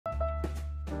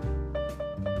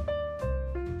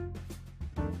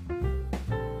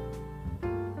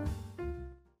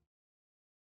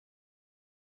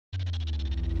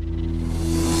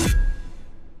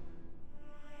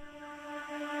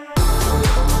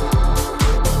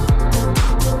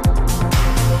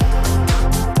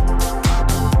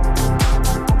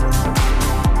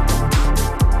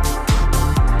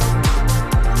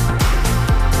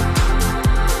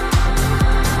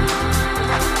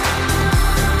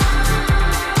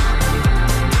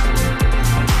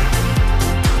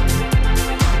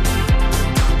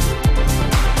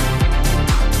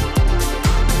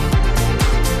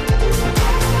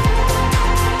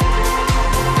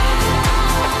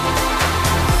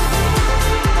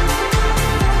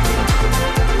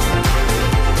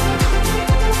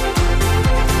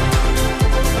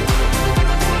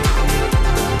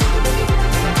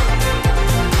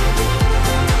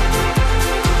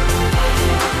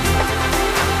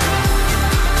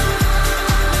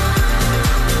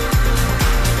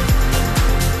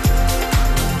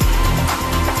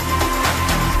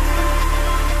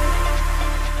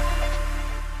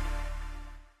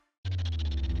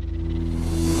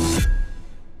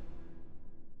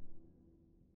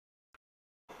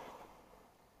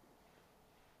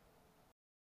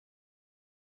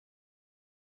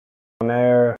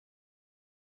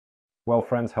Well,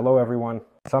 friends, hello everyone.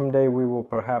 Someday we will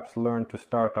perhaps learn to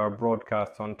start our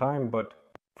broadcasts on time, but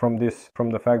from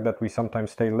the fact that we sometimes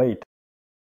stay late,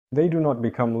 they do not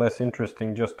become less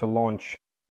interesting just to launch.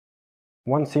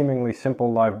 One seemingly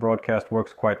simple live broadcast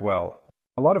works quite well.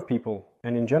 A lot of people,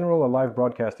 and in general a live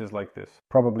broadcast is like this,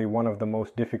 probably one of the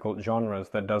most difficult genres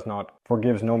that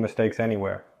forgives no mistakes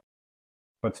anywhere.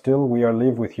 But still, we are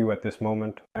live with you at this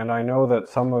moment, and I know that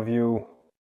some of you,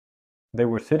 they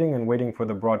were sitting and waiting for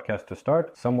the broadcast to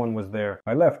start. Someone was there.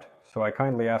 I left, so I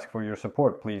kindly ask for your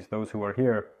support, please, those who are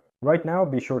here. Right now,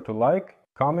 be sure to like,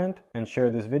 comment, and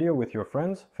share this video with your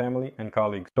friends, family, and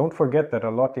colleagues. Don't forget that a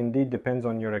lot indeed depends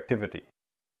on your activity.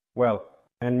 Well,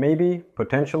 and maybe,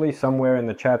 potentially, somewhere in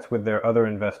the chats with their other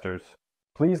investors.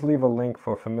 Please leave a link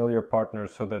for familiar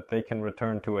partners so that they can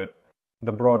return to it,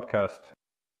 the broadcast,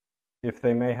 if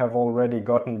they may have already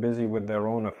gotten busy with their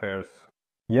own affairs.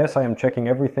 Yes, I am checking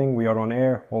everything. We are on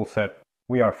air, all set.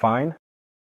 We are fine.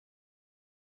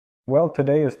 Well,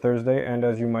 today is Thursday, and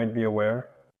as you might be aware,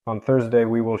 on Thursday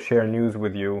we will share news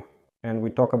with you, and we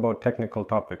talk about technical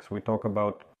topics. We talk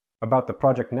about the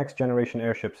project Next Generation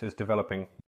Airships is developing.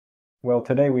 Well,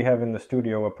 today we have in the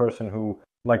studio a person who,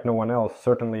 like no one else,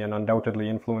 certainly and undoubtedly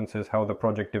influences how the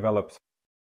project develops.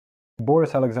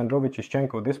 Boris Alexandrovich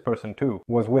Ivchenko, this person too,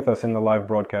 was with us in the live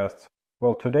broadcasts.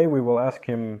 Well, today we will ask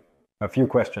him a few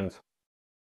questions.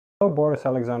 Hello, Boris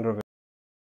Alexandrovich.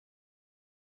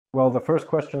 Well, the first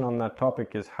question on that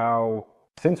topic is how,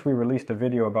 since we released a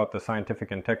video about the Scientific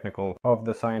and Technical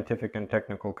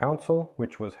Council,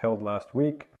 which was held last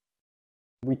week,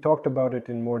 we talked about it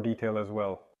in more detail as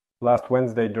well last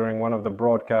Wednesday during one of the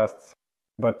broadcasts.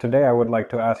 But today I would like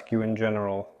to ask you in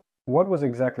general, what was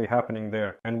exactly happening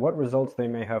there, and what results they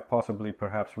may have possibly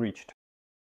perhaps reached?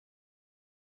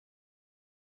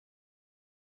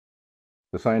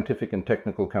 The Scientific and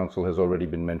Technical Council has already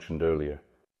been mentioned earlier,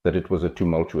 that it was a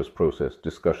tumultuous process.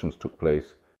 Discussions took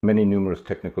place, many numerous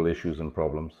technical issues and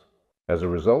problems. As a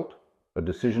result, a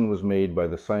decision was made by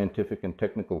the Scientific and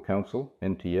Technical Council,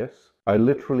 NTS. I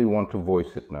literally want to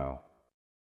voice it now.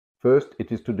 First,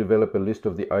 it is to develop a list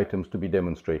of the items to be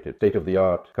demonstrated,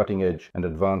 state-of-the-art, cutting-edge, and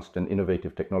advanced and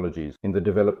innovative technologies in the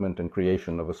development and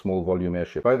creation of a small-volume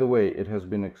airship. By the way, it has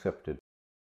been accepted.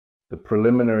 The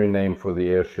preliminary name for the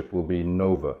airship will be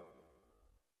Nova.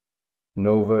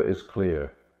 Nova is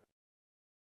clear.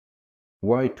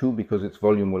 Why 2? Because its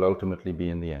volume will ultimately be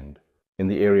in the end, in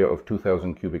the area of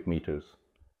 2,000 cubic meters,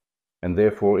 and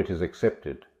therefore it is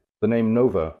accepted. The name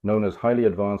Nova, known as highly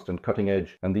advanced and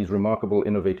cutting-edge, and these remarkable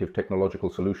innovative technological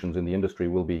solutions in the industry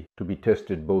will be to be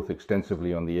tested both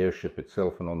extensively on the airship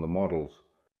itself and on the models,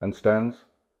 and stands.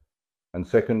 And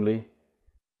secondly,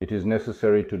 it is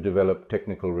necessary to develop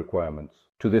technical requirements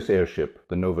to this airship,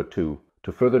 the Nova 2,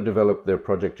 to further develop their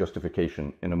project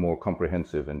justification in a more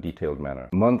comprehensive and detailed manner.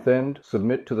 Month end,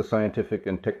 submit to the Scientific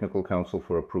and Technical Council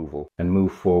for approval and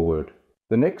move forward.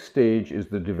 The next stage is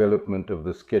the development of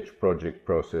the sketch project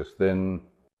process. Then,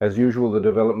 as usual, the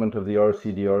development of the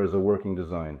RCDR is a working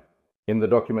design. In the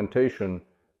documentation,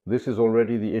 this is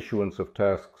already the issuance of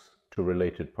tasks to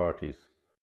related parties.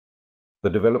 The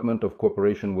development of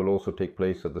cooperation will also take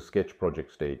place at the sketch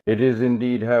project stage. It is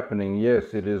indeed happening.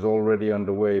 Yes, it is already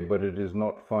underway, but it is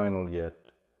not final yet.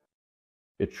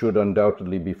 It should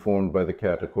undoubtedly be formed by the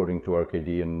CAT according to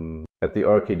RKD, and at the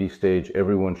RKD stage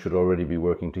everyone should already be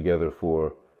working together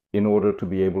in order to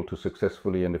be able to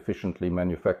successfully and efficiently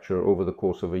manufacture over the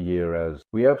course of a year, as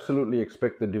we absolutely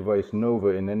expect the device Nova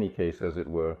in any case, as it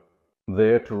were,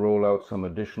 there to roll out some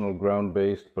additional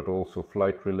ground-based but also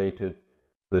flight-related.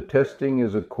 The testing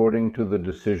is according to the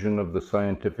decision of the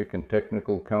Scientific and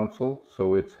Technical Council,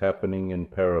 so it's happening in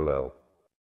parallel.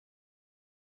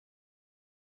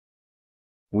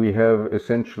 We have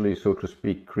essentially, so to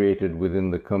speak, created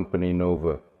within the company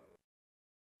Nova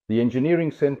the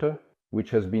engineering center, which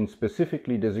has been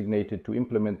specifically designated to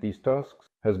implement these tasks,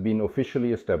 has been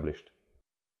officially established.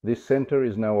 This center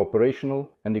is now operational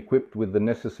and equipped with the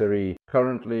necessary.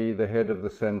 Currently, the head of the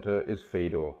center is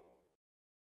Fedor.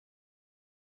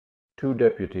 2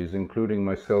 deputies, including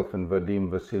myself and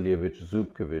Vadim Vasilyevich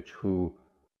Zubkevich, who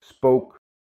spoke.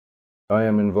 I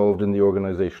am involved in the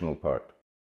organizational part.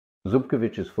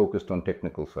 Zubkevich is focused on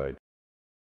technical side.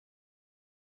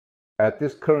 At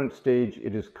this current stage,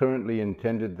 it is currently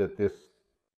intended that this,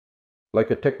 like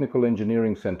a technical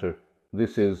engineering center,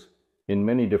 this is, in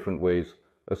many different ways,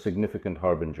 a significant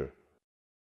harbinger.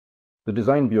 The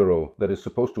design bureau that is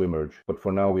supposed to emerge, but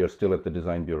for now we are still at the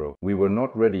design bureau. We were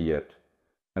not ready yet,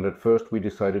 and at first we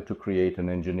decided to create an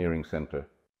engineering center,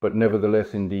 but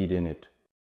nevertheless indeed in it.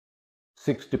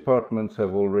 6 departments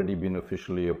have already been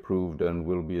officially approved and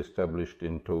will be established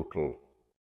in total.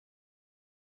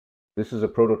 This is a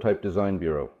prototype design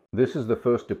bureau. This is the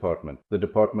first department, the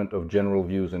Department of General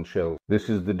Views and Shells. This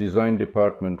is the design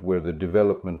department where the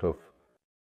development of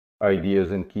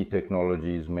ideas and key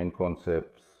technologies, main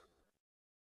concepts.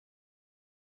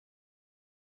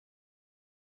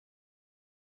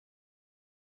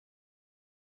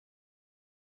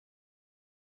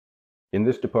 In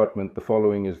this department, the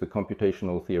following is the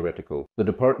computational theoretical. The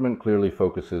department clearly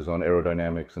focuses on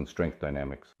aerodynamics and strength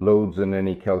dynamics, loads and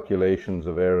any calculations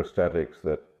of aerostatics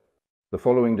that the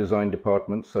following design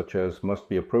departments, such as, must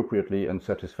be appropriately and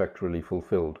satisfactorily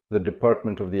fulfilled. The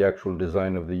department of the actual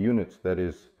design of the units, that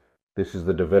is, this is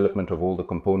the development of all the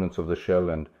components of the shell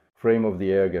and frame of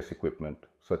the air gas equipment,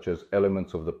 such as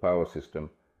elements of the power system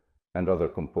and other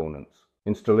components,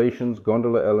 installations,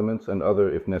 gondola elements, and other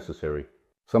if necessary.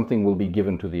 Something will be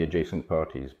given to the adjacent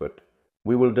parties, but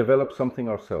we will develop something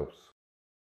ourselves.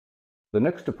 The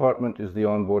next department is the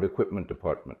onboard equipment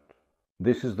department.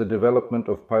 This is the development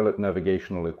of pilot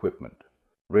navigational equipment,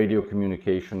 radio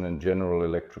communication, and general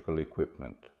electrical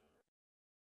equipment.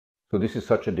 So this is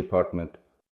such a department.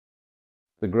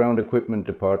 The ground equipment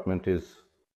department is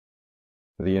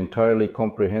the entirely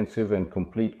comprehensive and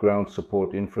complete ground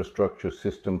support infrastructure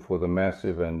system for the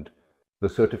massive and the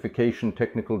certification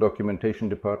technical documentation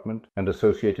department and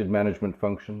associated management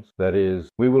functions. That is,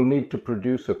 we will need to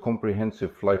produce a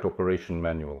comprehensive flight operation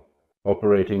manual,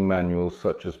 operating manuals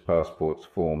such as passports,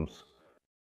 forms,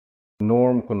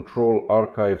 norm, control,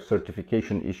 archive,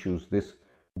 certification issues. This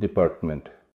department.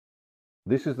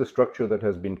 This is the structure that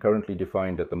has been currently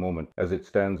defined at the moment as it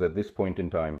stands at this point in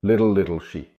time. Little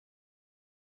she.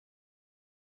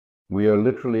 We are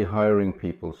literally hiring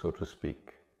people, so to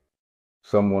speak.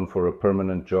 Someone for a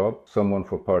permanent job, someone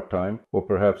for part-time, or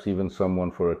perhaps even someone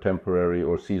for a temporary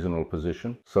or seasonal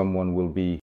position. Someone will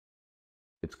be.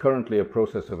 It's currently a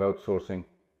process of outsourcing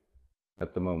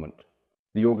at the moment.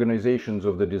 The organizations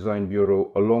of the Design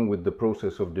Bureau, along with the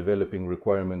process of developing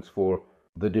requirements for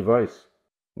the device,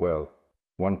 well,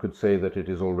 one could say that it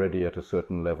is already at a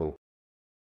certain level.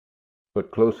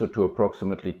 But closer to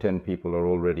approximately 10 people are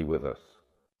already with us.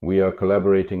 We are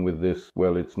collaborating with this,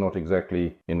 well, it's not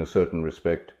exactly, in a certain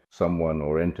respect, someone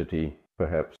or entity,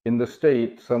 perhaps. In the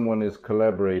state, someone is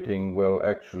collaborating, well,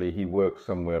 actually, he works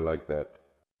somewhere like that.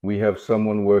 We have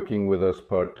someone working with us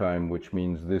part-time, which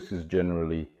means this is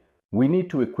generally, we need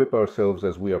to equip ourselves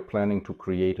as we are planning to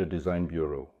create a design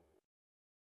bureau.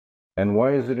 And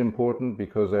why is it important?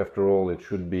 Because after all, it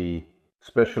should be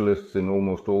specialists in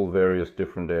almost all various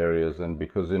different areas, and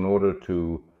because in order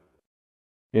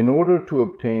to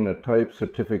obtain a type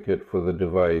certificate for the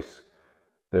device,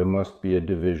 there must be a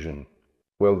division.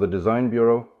 Well, the Design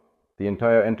Bureau, the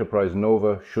entire enterprise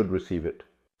NOVA should receive it.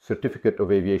 Certificate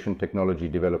of Aviation Technology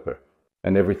Developer,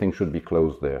 and everything should be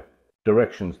closed there.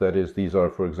 Directions, that is, these are,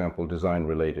 for example, design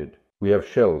related. We have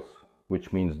shells,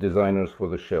 which means designers for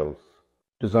the shells.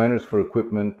 Designers for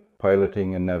equipment,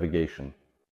 piloting, and navigation.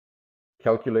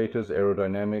 Calculators,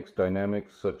 aerodynamics,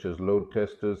 dynamics, such as load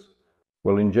testers.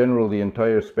 Well, in general, the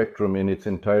entire spectrum in its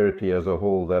entirety as a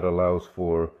whole that allows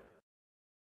for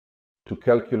to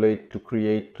calculate, to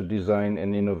create, to design,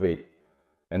 and innovate.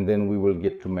 And then we will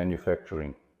get to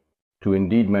manufacturing. To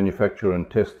indeed manufacture and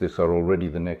test this are already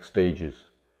the next stages.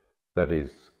 That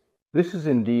is, this is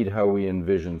indeed how we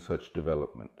envision such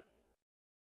development.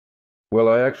 Well,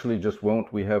 I actually just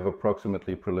won't. We have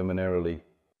approximately preliminarily.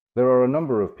 There are a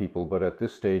number of people, but at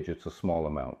this stage it's a small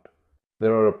amount.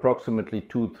 There are approximately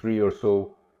 2, 3 or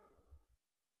so,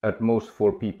 at most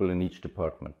 4 people in each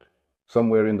department.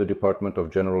 Somewhere in the Department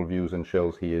of General Views and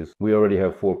Shells he is. We already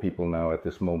have 4 people now at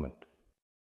this moment.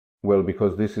 Well,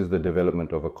 because this is the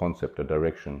development of a concept, a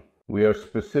direction. We are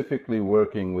specifically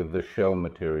working with the shell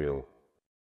material.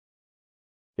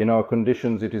 In our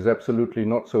conditions, it is absolutely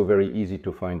not so very easy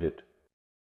to find it.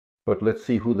 But let's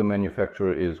see who the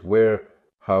manufacturer is, where,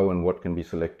 how, and what can be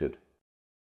selected.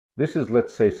 This is,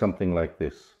 let's say, something like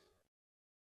this.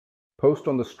 Post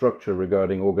on the structure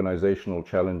regarding organizational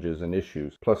challenges and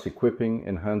issues, plus equipping,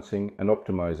 enhancing, and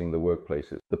optimizing the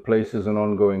workplaces. The place is an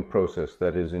ongoing process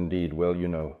that is indeed, well, you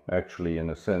know, actually, in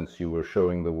a sense, you were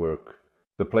showing the work.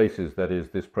 The places, that is,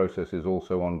 this process is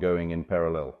also ongoing in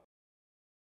parallel.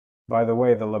 By the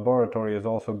way, the laboratory is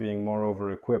also being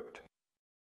moreover equipped.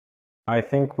 I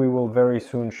think we will very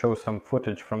soon show some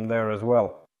footage from there as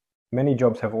well. Many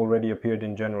jobs have already appeared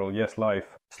in General Yes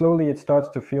Life. Slowly it starts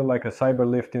to feel like a cyber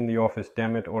lift in the office,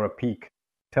 damn it, or a peak.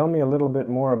 Tell me a little bit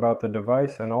more about the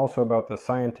device and also about the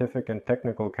Scientific and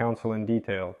Technical Council in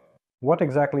detail. What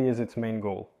exactly is its main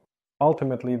goal?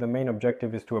 Ultimately, the main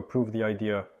objective is to approve the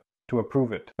idea, to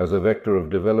approve it. As a vector of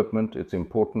development, it's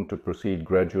important to proceed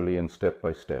gradually and step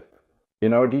by step.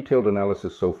 In our detailed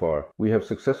analysis so far, we have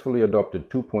successfully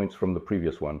adopted 2 points from the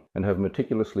previous one and have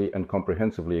meticulously and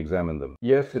comprehensively examined them.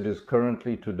 Yes, it is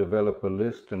currently to develop a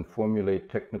list and formulate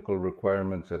technical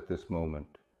requirements at this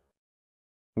moment.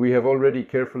 We have already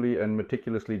carefully and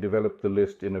meticulously developed the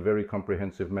list in a very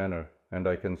comprehensive manner, and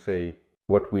I can say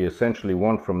what we essentially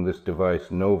want from this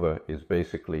device, Nova, is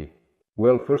basically,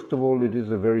 well, first of all, it is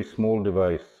a very small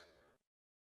device.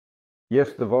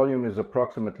 Yes, the volume is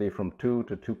approximately from 2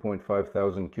 to 2.5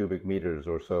 thousand cubic meters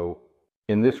or so.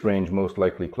 In this range, most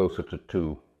likely closer to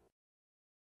 2.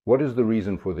 What is the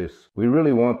reason for this? We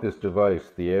really want this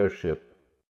device, the airship,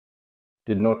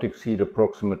 did not exceed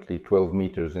approximately 12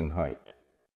 meters in height.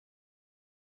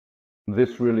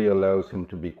 This really allows him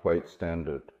to be quite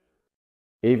standard.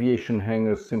 Aviation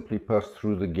hangars simply pass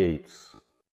through the gates.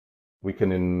 We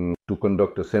can to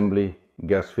conduct assembly,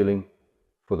 gas filling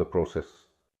for the process,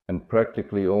 and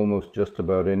practically almost just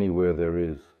about anywhere there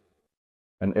is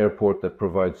an airport that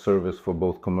provides service for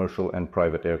both commercial and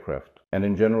private aircraft. And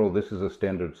in general, this is a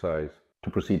standard size to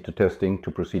proceed to testing,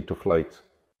 to proceed to flights,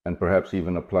 and perhaps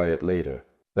even apply it later.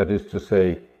 That is to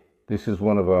say, this is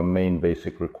one of our main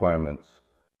basic requirements.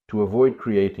 To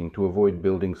avoid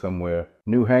building somewhere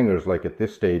new hangars like at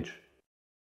this stage.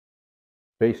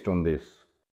 Based on this,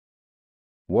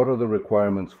 what are the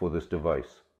requirements for this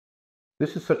device?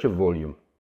 This is such a volume.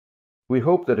 We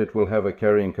hope that it will have a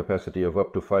carrying capacity of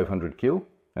up to 500 kil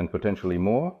and potentially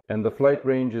more, and the flight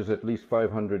range is at least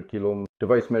 500 km.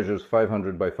 Device measures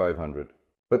 500 by 500.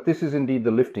 But this is indeed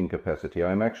the lifting capacity.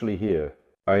 I am actually here.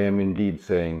 I am indeed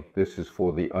saying this is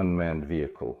for the unmanned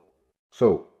vehicle.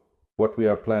 So, what we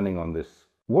are planning on this.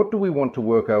 What do we want to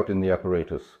work out in the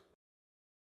apparatus?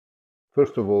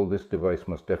 First of all, this device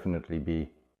must definitely be,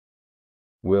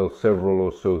 well, several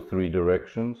or so 3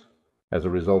 directions as a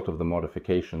result of the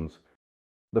modifications.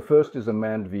 The first is a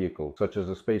manned vehicle, such as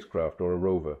a spacecraft or a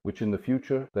rover, which in the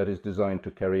future, that is designed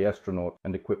to carry astronauts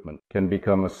and equipment, can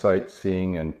become a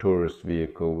sightseeing and tourist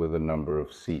vehicle with a number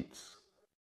of seats.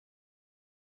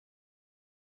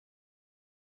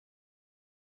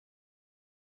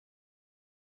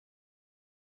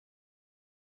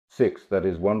 Six, that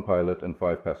is 1 pilot and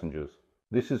 5 passengers.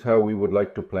 This is how we would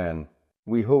like to plan.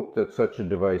 We hope that such a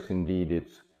device indeed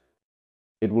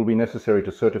it will be necessary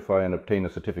to certify and obtain a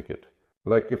certificate.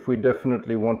 Like if we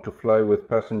definitely want to fly with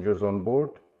passengers on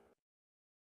board?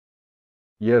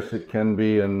 Yes, it can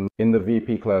be, and in the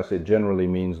VP class it generally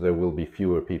means there will be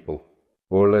fewer people.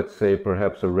 Or let's say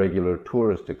perhaps a regular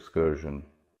tourist excursion.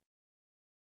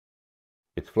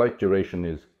 Its flight duration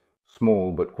is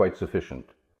small but quite sufficient.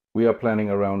 We are planning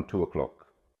around 2 o'clock.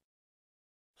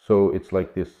 So it's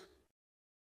like this.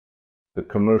 The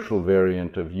commercial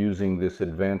variant of using this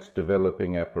advanced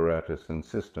developing apparatus and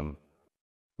system.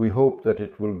 We hope that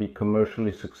it will be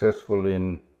commercially successful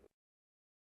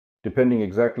depending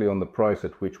exactly on the price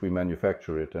at which we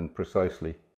manufacture it and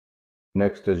precisely.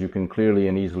 Next, as you can clearly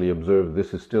and easily observe,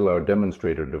 this is still our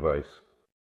demonstrator device.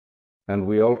 And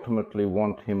we ultimately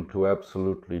want him to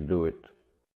absolutely do it.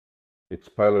 Its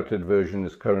piloted version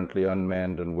is currently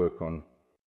unmanned and work on.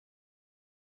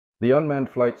 The unmanned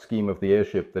flight scheme of the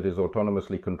airship that is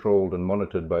autonomously controlled and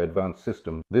monitored by advanced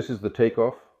systems. This is the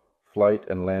takeoff, flight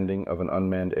and landing of an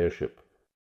unmanned airship.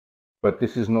 But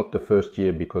this is not the first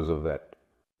year because of that.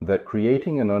 That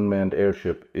creating an unmanned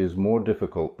airship is more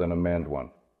difficult than a manned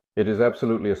one. It is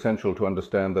absolutely essential to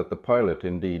understand that the pilot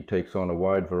indeed takes on a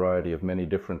wide variety of many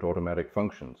different automatic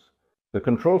functions. The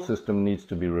control system needs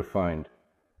to be refined,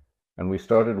 and we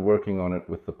started working on it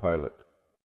with the pilot.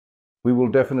 We will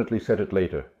definitely set it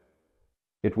later.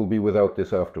 It will be without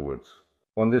this afterwards.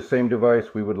 On this same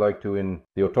device, we would like to, in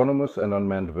the autonomous and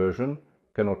unmanned version,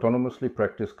 can autonomously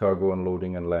practice cargo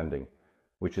unloading and landing,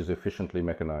 which is efficiently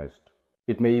mechanized.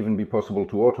 It may even be possible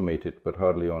to automate it, but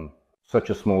hardly on such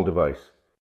a small device.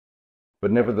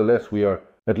 But nevertheless,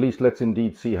 at least let's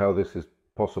indeed see how this is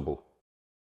possible.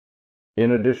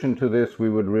 In addition to this, we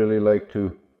would really like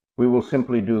we will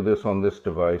simply do this on this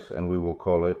device, and we will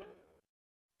call it,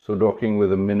 so docking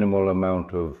with a minimal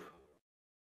amount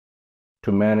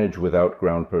to manage without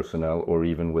ground personnel or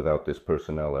even without this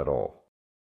personnel at all.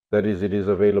 That is, it is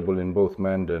available in both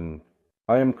manned and...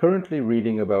 I am currently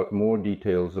reading about more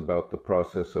details about the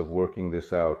process of working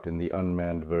this out in the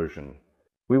unmanned version.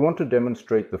 We want to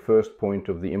demonstrate the first point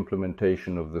of the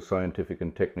implementation of the Scientific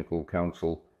and Technical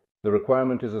Council. The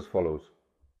requirement is as follows.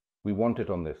 We want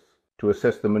it on this. To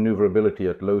assess the maneuverability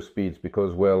at low speeds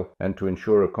because, well, and to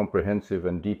ensure a comprehensive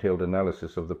and detailed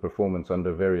analysis of the performance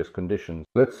under various conditions.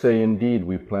 Let's say indeed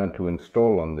we plan to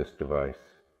install on this device.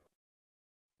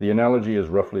 The analogy is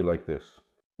roughly like this.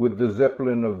 With the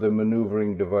Zeppelin of the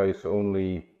maneuvering device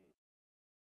only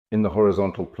in the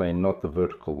horizontal plane, not the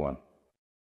vertical one.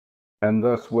 And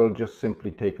thus, well, just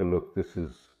simply take a look. This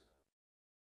is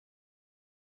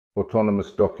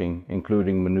autonomous docking,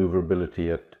 including maneuverability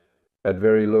at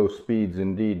very low speeds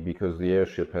indeed, because the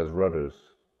airship has rudders.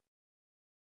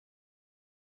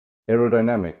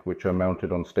 Aerodynamic, which are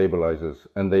mounted on stabilizers,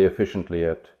 and they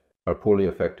are poorly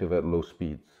effective at low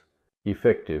speeds.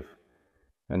 Effective,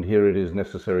 and here it is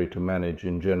necessary to manage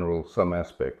in general some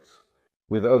aspects.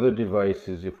 With other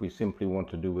devices, if we simply want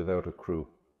to do without a crew,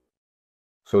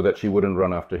 so that she wouldn't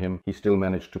run after him, he still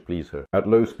managed to please her. At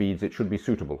low speeds it should be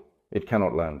suitable. It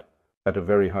cannot land at a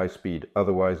very high speed,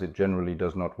 otherwise it generally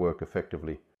does not work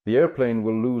effectively. The airplane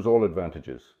will lose all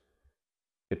advantages.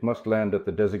 It must land at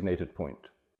the designated point.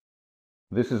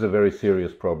 This is a very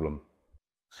serious problem.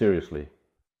 Seriously.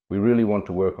 We really want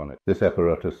to work on it. This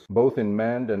apparatus, both in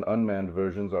manned and unmanned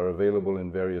versions, are available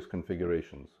in various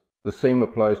configurations. The same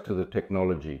applies to the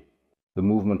technology, the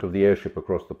movement of the airship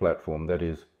across the platform, that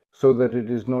is, so that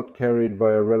it is not carried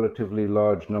by a relatively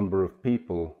large number of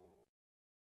people,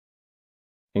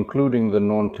 including the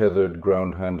non-tethered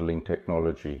ground handling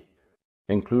technology,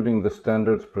 including the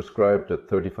standards prescribed at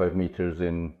 35 meters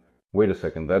in, wait a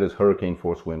second, that is hurricane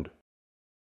force wind.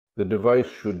 The device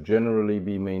should generally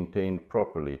be maintained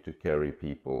properly to carry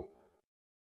people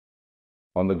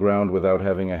on the ground without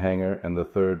having a hangar, and the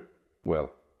third,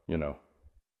 well,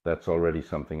 that's already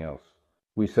something else.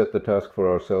 We set the task for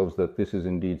ourselves that this is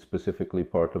indeed specifically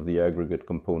part of the aggregate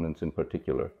components in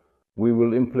particular. We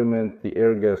will implement the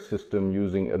air gas system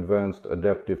using advanced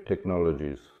adaptive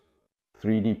technologies.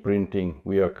 3D printing,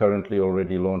 we are currently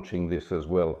already launching this as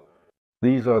well.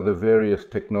 These are the various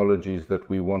technologies that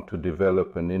we want to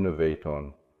develop and innovate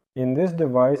on. In this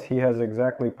device, he has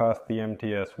exactly passed the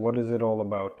MTS. What is it all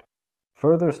about?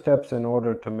 Further steps in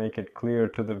order to make it clear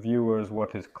to the viewers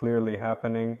what is clearly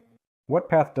happening. What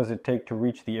path does it take to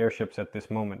reach the airships at this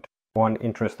moment? One,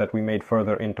 interest that we made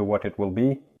further into what it will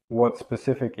be. What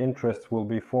specific interests will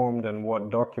be formed and what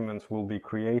documents will be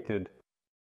created.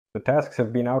 The tasks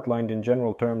have been outlined in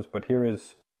general terms, but here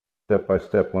is step by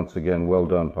step. Once again, well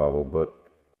done, Pavel. But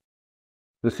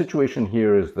the situation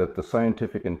here is that the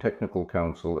Scientific and Technical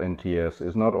Council, NTS,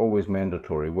 is not always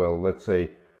mandatory. Well, let's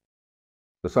say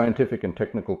the Scientific and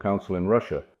Technical Council in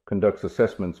Russia conducts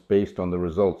assessments based on the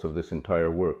results of this entire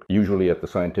work. Usually at the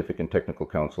Scientific and Technical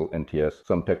Council, NTS,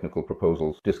 some technical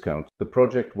proposals, discounts. The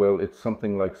project, well, it's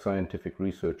something like scientific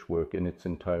research work in its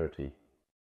entirety.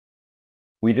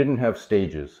 We didn't have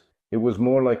stages. It was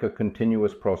more like a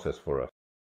continuous process for us.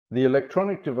 The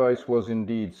electronic device was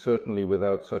indeed certainly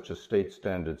without such a state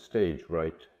standard stage,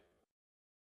 right?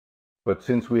 But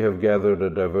since we have gathered a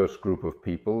diverse group of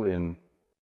people in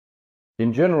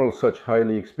general, such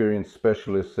highly experienced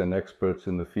specialists and experts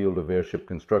in the field of airship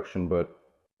construction, but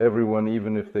everyone,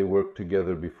 even if they worked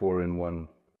together before in one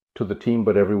to the team,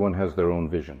 but everyone has their own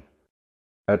vision.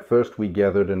 At first we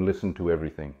gathered and listened to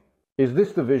everything. Is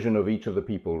this the vision of each of the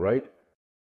people, right?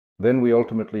 Then we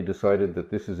ultimately decided that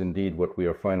this is indeed what we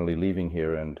are finally leaving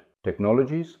here, and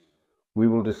technologies? We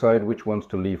will decide which ones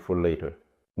to leave for later.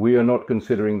 We are not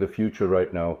considering the future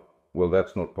right now. Well,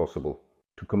 that's not possible.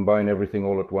 To combine everything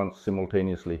all at once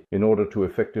simultaneously in order to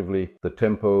effectively the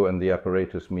tempo and the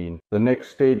apparatus mean. The next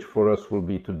stage for us will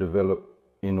be to develop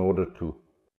in order to.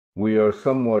 We are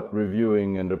somewhat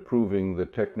reviewing and approving the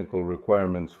technical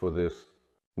requirements for this.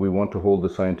 We want to hold the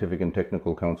Scientific and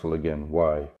Technical Council again.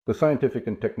 Why? The Scientific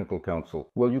and Technical Council,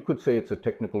 well, you could say it's a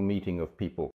technical meeting of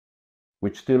people,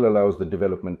 which still allows the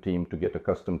development team to get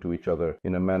accustomed to each other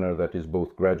in a manner that is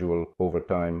both gradual, over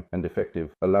time, and effective,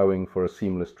 allowing for a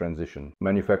seamless transition.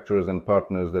 Manufacturers and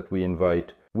partners that we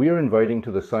are inviting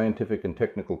to the Scientific and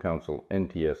Technical Council,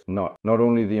 NTS, not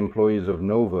only the employees of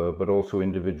NOVA, but also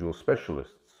individual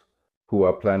specialists who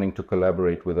are planning to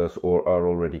collaborate with us or are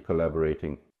already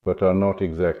collaborating, but are not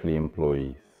exactly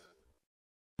employees.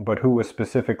 But who was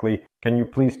specifically? Can you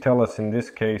please tell us in this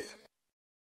case?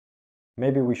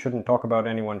 Maybe we shouldn't talk about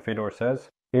anyone, Fedor says.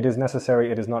 It is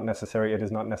necessary, it is not necessary, it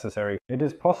is not necessary. It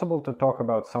is possible to talk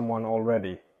about someone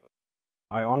already.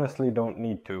 I honestly don't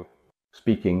need to.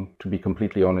 Speaking, to be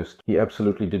completely honest, he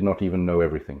absolutely did not even know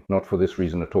everything. Not for this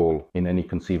reason at all, in any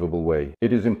conceivable way.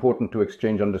 It is important to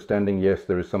exchange understanding. Yes,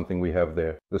 there is something we have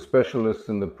there. The specialists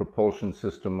in the propulsion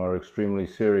system are extremely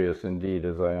serious indeed,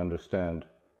 as I understand,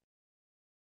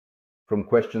 from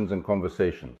questions and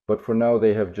conversations. But for now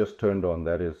they have just turned on,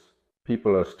 that is,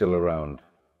 people are still around,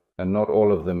 and not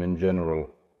all of them in general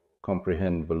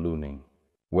comprehend ballooning.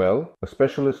 Well, a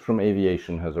specialist from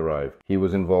aviation has arrived. He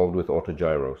was involved with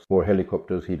autogyros. For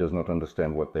helicopters, he does not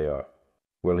understand what they are.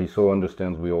 Well, he so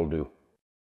understands we all do.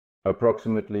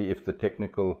 Approximately, if the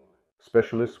technical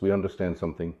specialists, we understand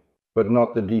something. but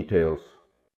not the details.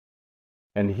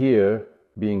 And here,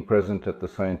 being present at the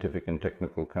scientific and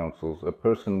technical councils, a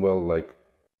person, well, like,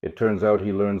 it turns out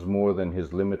he learns more than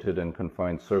his limited and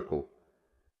confined circle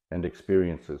and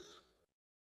experiences.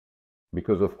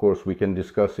 Because, of course, we can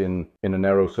discuss in a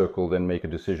narrow circle, then make a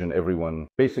decision, everyone,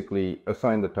 basically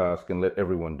assign the task and let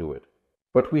everyone do it.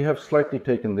 But we have slightly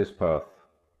taken this path,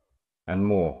 and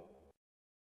more.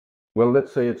 Well,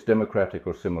 let's say it's democratic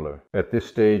or similar. At this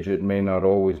stage, it may not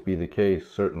always be the case,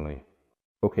 certainly.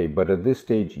 Okay, but at this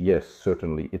stage, yes,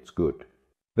 certainly, it's good.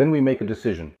 Then we make a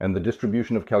decision, and the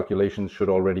distribution of calculations should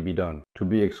already be done. To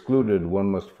be excluded,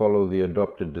 one must follow the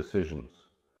adopted decisions.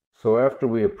 So after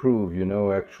we approve,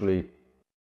 actually,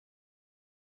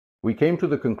 we came to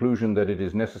the conclusion that it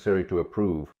is necessary to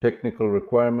approve technical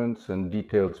requirements and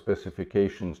detailed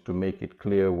specifications to make it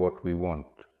clear what we want.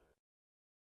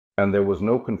 And there was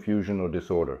no confusion or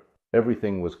disorder.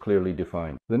 Everything was clearly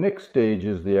defined. The next stage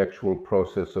is the actual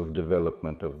process of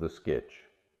development of the sketch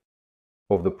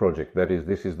of the project. That is,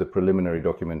 this is the preliminary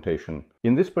documentation.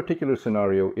 In this particular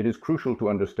scenario, it is crucial to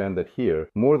understand that here,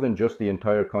 more than just the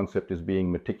entire concept is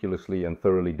being meticulously and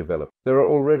thoroughly developed. There are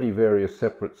already various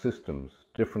separate systems,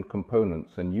 different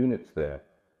components and units there,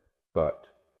 but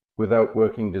without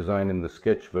working design in the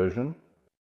sketch version,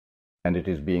 and it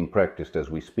is being practiced as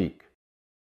we speak.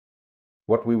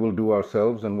 What we will do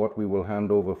ourselves and what we will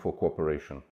hand over for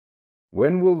cooperation.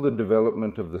 When will the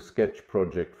development of the sketch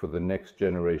project for the next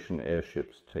generation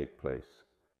airships take place?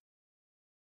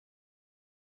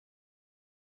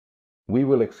 We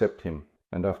will accept him,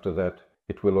 and after that,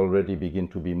 it will already begin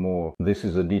to be more. This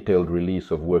is a detailed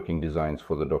release of working designs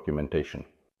for the documentation.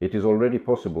 It is already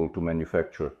possible to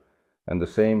manufacture, and the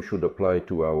same should apply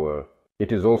to our...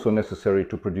 It is also necessary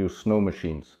to produce snow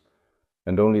machines,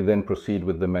 and only then proceed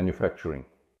with the manufacturing,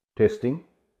 testing,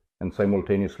 and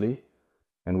simultaneously,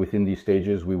 and within these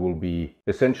stages we will be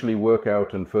essentially work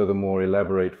out and furthermore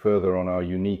elaborate further on our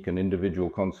unique and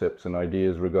individual concepts and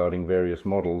ideas regarding various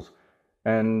models,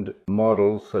 and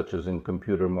models such as in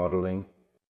computer modeling.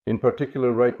 In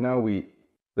particular, right now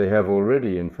they have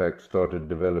already in fact started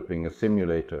developing a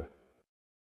simulator.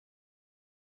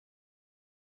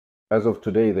 As of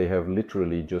today, they have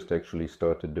literally just actually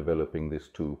started developing this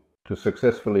too, to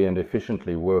successfully and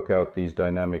efficiently work out these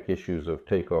dynamic issues of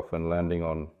takeoff and landing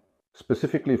on,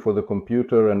 specifically for the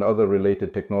computer and other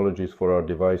related technologies for our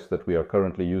device that we are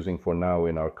currently using for now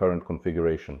in our current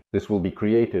configuration. This will be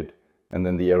created, and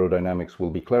then the aerodynamics will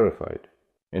be clarified,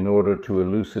 in order to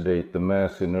elucidate the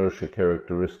mass inertia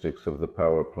characteristics of the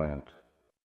power plant.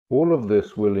 All of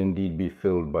this will indeed be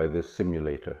filled by this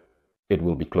simulator. It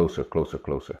will be closer, closer,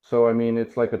 closer. So,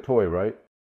 it's like a toy, right?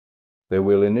 There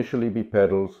will initially be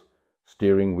pedals,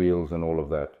 steering wheels, and all of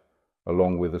that,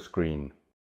 along with a screen.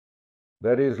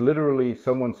 That is, literally,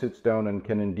 someone sits down and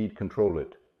can indeed control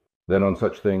it. Then on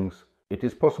such things, it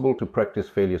is possible to practice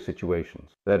failure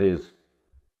situations. That is,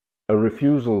 a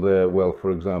refusal there, well,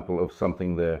 for example, of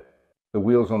something there. The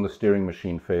wheels on the steering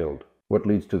machine failed. What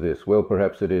leads to this? Well,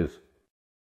 perhaps it is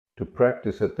to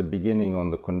practice at the beginning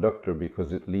on the conductor,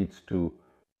 because it leads to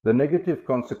the negative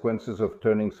consequences of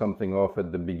turning something off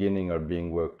at the beginning are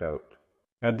being worked out.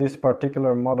 At this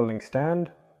particular modeling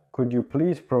stand, could you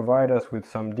please provide us with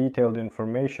some detailed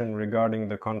information regarding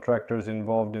the contractors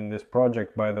involved in this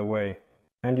project, by the way?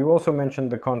 And you also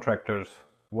mentioned the contractors.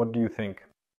 What do you think?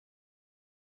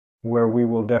 Where we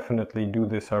will definitely do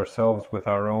this ourselves with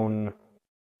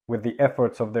the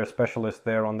efforts of their specialists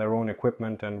there on their own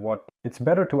equipment and what. It's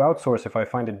better to outsource if I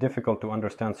find it difficult to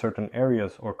understand certain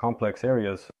areas or complex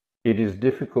areas. It is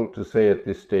difficult to say at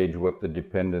this stage what the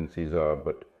dependencies are,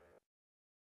 but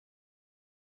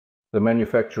the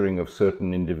manufacturing of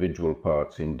certain individual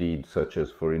parts, indeed, such as,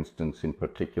 for instance, in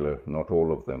particular, not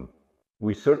all of them.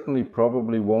 We certainly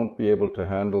probably won't be able to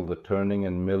handle the turning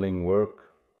and milling work.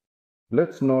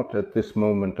 Let's not, at this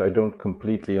moment, I don't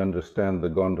completely understand the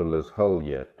gondola's hull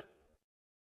yet.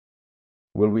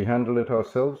 Will we handle it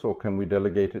ourselves, or can we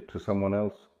delegate it to someone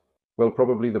else? Well,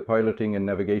 probably the piloting and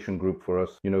navigation group for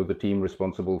us, the team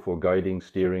responsible for guiding,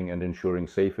 steering, and ensuring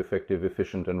safe, effective,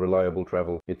 efficient, and reliable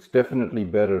travel. It's definitely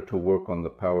better to work on the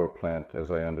power plant,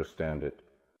 as I understand it.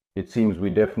 It seems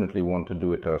we definitely want to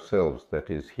do it ourselves, that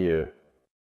is, here.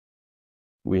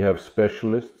 We have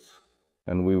specialists,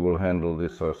 and we will handle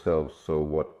this ourselves, so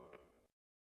what?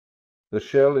 The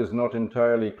shell is not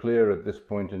entirely clear at this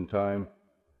point in time.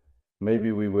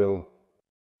 Maybe we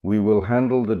will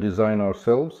handle the design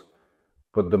ourselves,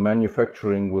 but the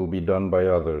manufacturing will be done by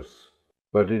others.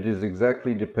 But it is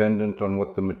exactly dependent on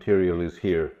what the material is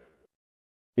here.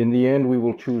 In the end, we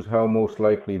will choose how most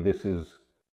likely this is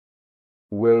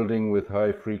welding with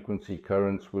high-frequency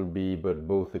currents will be but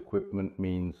both equipment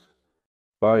means.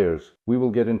 Buyers, we will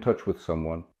get in touch with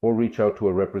someone or reach out to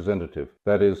a representative,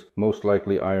 that is, most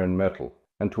likely iron metal,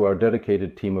 and to our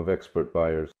dedicated team of expert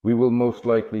buyers. We will most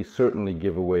likely certainly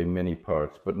give away many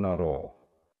parts, but not all.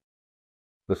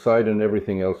 The side and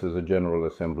everything else is a general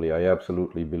assembly. I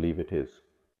absolutely believe it is.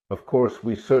 Of course,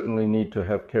 we certainly need to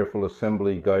have careful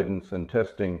assembly, guidance, and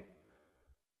testing.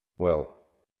 Well,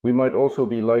 we might also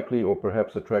be likely or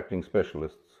perhaps attracting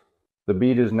specialists. The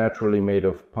bead is naturally made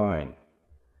of pine,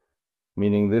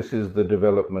 meaning this is the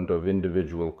development of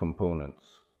individual components.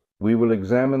 We will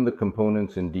examine the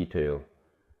components in detail,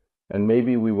 and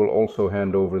maybe we will also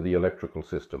hand over the electrical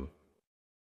system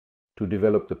to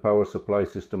develop the power supply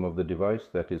system of the device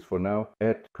that is for now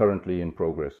currently in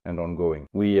progress and ongoing.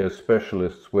 We as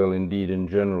specialists, well, indeed in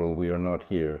general, we are not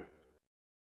here.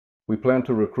 We plan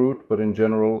to recruit, but in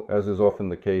general, as is often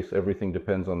the case, everything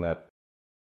depends on that.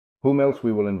 Whom else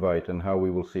we will invite and how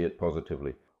we will see it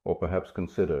positively, or perhaps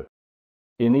consider.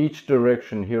 In each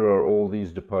direction here are all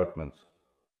these departments,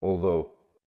 although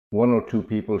one or two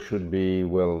people should be,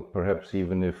 well, perhaps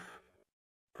even if,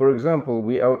 for example,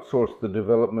 we outsource the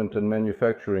development and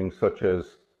manufacturing, such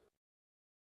as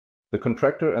the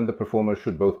contractor and the performer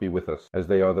should both be with us, as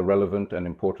they are the relevant and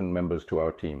important members to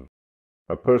our team.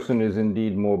 A person is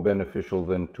indeed more beneficial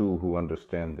than two who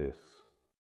understand this.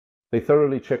 They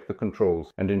thoroughly check the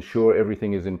controls and ensure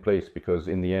everything is in place because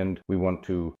in the end we want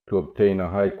to obtain a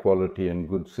high quality and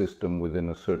good system within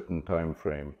a certain time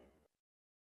frame.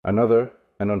 Another,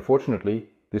 and unfortunately,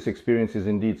 this experience is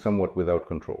indeed somewhat without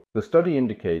control. The study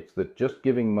indicates that just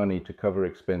giving money to cover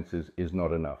expenses is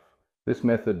not enough. This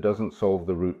method doesn't solve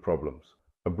the root problems.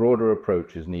 A broader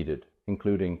approach is needed,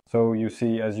 including... So you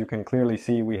see, as you can clearly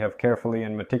see, we have carefully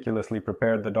and meticulously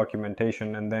prepared the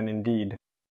documentation and then indeed.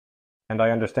 And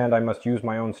I understand I must use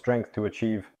my own strength to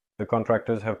achieve. The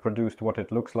contractors have produced what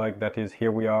it looks like, that is,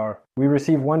 here we are. We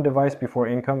receive one device before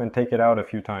income and take it out a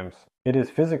few times. It is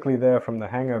physically there from the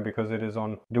hangar because it is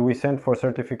on. Do we send for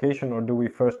certification or do we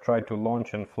first try to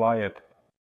launch and fly it?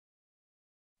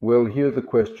 Well, here the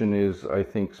question is, I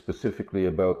think, specifically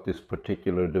about this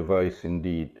particular device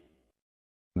indeed.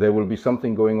 There will be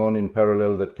something going on in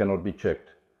parallel that cannot be checked.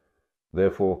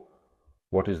 Therefore,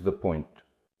 what is the point?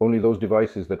 Only those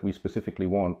devices that we specifically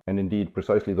want, and indeed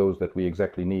precisely those that we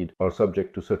exactly need, are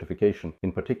subject to certification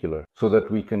in particular, so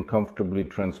that we can comfortably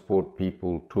transport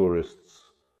people, tourists.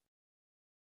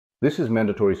 This is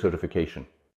mandatory certification.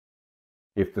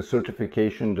 If the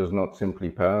certification does not simply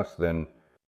pass, then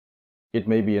it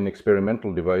may be an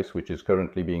experimental device which is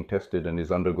currently being tested and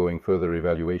is undergoing further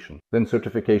evaluation. Then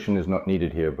certification is not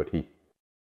needed here, but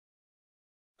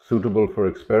suitable for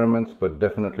experiments, but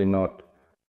definitely not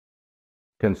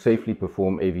can safely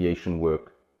perform aviation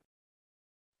work.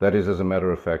 That is as a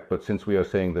matter of fact, but since we are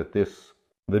saying that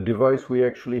the device we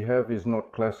actually have is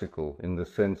not classical in the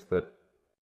sense that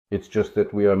it's just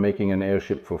that we are making an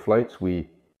airship for flights, we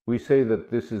say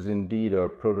that this is indeed our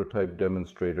prototype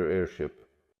demonstrator airship.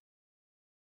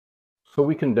 So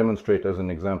we can demonstrate as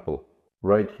an example,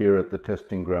 right here at the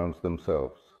testing grounds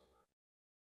themselves.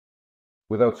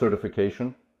 Without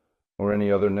certification, or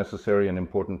any other necessary and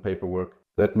important paperwork,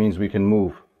 that means we can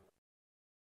move.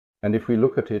 And if we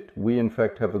look at it, we in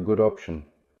fact have a good option.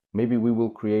 Maybe we will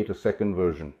create a second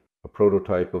version, a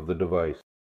prototype of the device.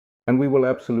 And we will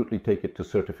absolutely take it to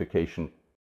certification,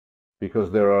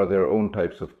 because there are their own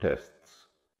types of tests.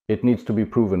 It needs to be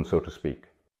proven, so to speak,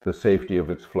 the safety of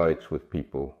its flights with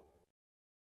people.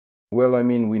 Well, I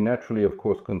mean, we naturally, of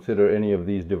course, consider any of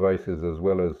these devices as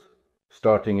well as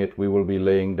starting it. We will be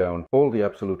laying down all the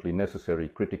absolutely necessary,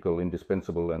 critical,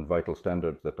 indispensable, and vital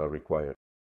standards that are required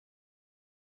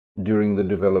during the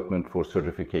development for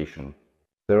certification.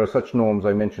 There are such norms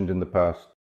I mentioned in the past.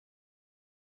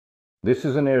 This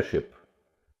is an airship,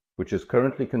 which is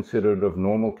currently considered of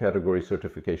normal category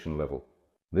certification level.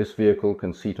 This vehicle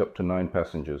can seat up to 9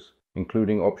 passengers,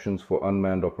 including options for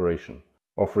unmanned operation,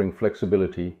 offering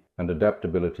flexibility and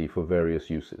adaptability for various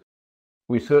uses.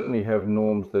 We certainly have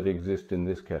norms that exist in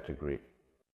this category.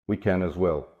 We can as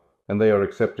well, and they are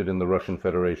accepted in the Russian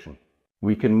Federation.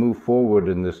 We can move forward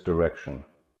in this direction.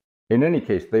 In any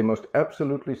case, they must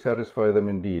absolutely satisfy them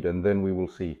indeed, and then we will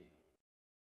see.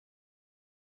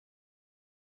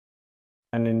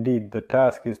 And indeed, the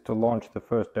task is to launch the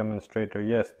first demonstrator.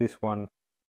 Yes, this one.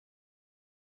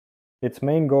 Its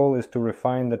main goal is to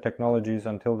refine the technologies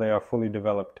until they are fully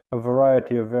developed. A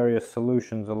variety of various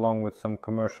solutions along with some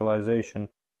commercialization.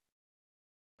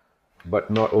 But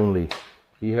not only.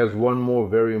 He has one more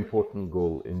very important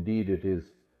goal. Indeed, it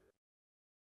is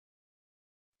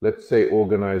Let's say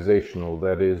organizational,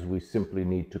 that is, we simply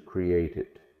need to create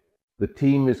it. The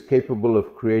team is capable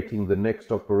of creating the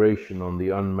next operation on the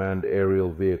unmanned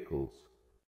aerial vehicles.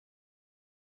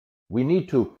 We need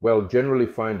to, well, generally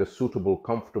find a suitable,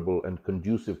 comfortable, and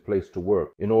conducive place to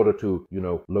work in order to,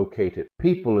 locate it.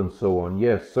 People and so on,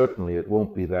 yes, certainly it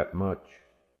won't be that much.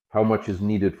 How much is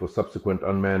needed for subsequent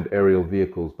unmanned aerial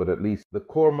vehicles, but at least the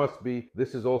core must be.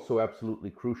 This is also absolutely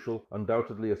crucial,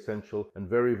 undoubtedly essential, and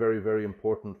very, very, very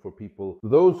important for people.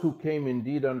 Those who came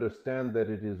indeed understand that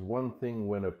it is one thing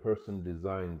when a person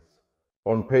designs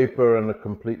on paper and a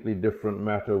completely different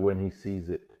matter when he sees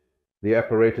it. The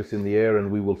apparatus in the air,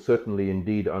 and we will certainly,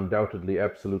 indeed, undoubtedly,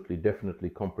 absolutely, definitely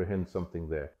comprehend something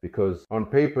there. Because on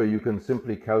paper you can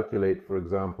simply calculate, for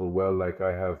example, well, like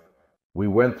I have, we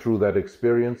went through that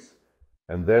experience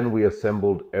and then we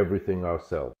assembled everything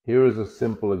ourselves. Here is a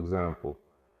simple example.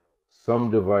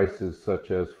 Some devices, such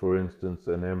as, for instance,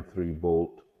 an M3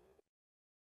 bolt.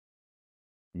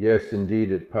 Yes,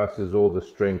 indeed, it passes all the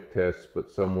strength tests,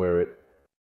 but somewhere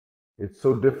it's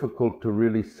so difficult to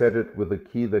really set it with a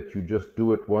key that you just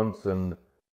do it once and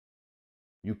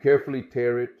you carefully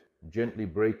tear it, gently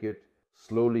break it,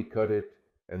 slowly cut it,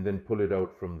 and then pull it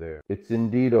out from there. It's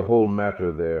indeed a whole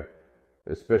matter there,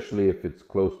 especially if it's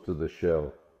close to the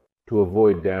shell, to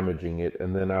avoid damaging it,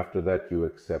 and then after that you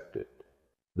accept it.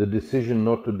 The decision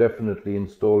not to definitely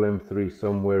install M3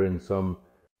 somewhere in some,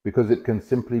 because it can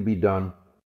simply be done.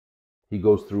 He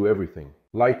goes through everything.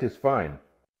 Light is fine,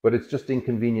 but it's just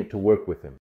inconvenient to work with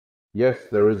him. Yes,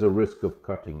 there is a risk of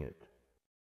cutting it.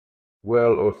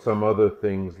 Well, or some other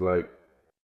things like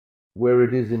where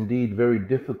it is indeed very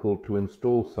difficult to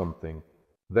install something.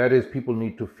 That is, people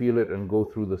need to feel it and go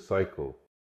through the cycle.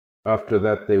 After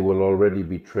that, they will already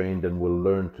be trained and will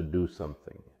learn to do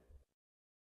something.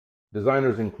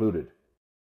 Designers included.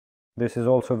 This is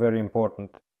also very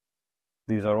important.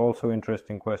 These are also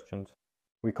interesting questions.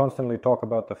 We constantly talk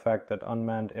about the fact that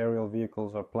unmanned aerial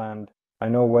vehicles are planned. I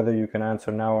know whether you can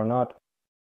answer now or not,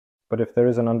 but if there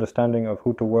is an understanding of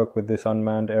who to work with this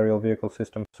unmanned aerial vehicle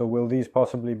system, so will these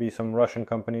possibly be some Russian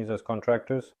companies as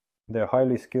contractors? They're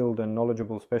highly skilled and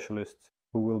knowledgeable specialists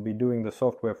who will be doing the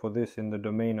software for this in the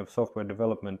domain of software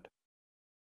development.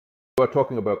 You are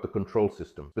talking about the control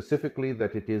system, specifically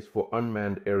that it is for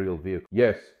unmanned aerial vehicles.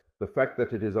 Yes. The fact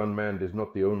that it is unmanned is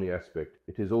not the only aspect.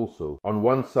 It is also, on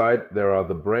one side there are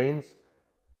the brains,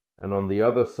 and on the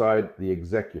other side the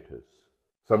executors.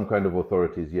 Some kind of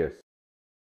authorities, yes.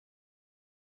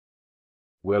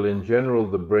 Well, in general,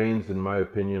 the brains, in my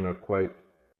opinion, are quite...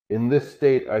 In this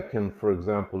state, I can, for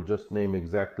example, just name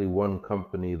exactly one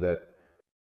company that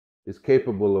is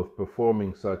capable of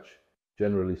performing such,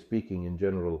 generally speaking, in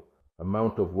general,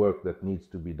 amount of work that needs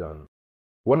to be done.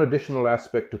 One additional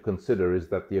aspect to consider is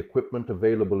that the equipment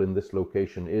available in this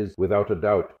location is, without a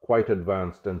doubt, quite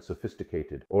advanced and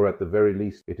sophisticated, or at the very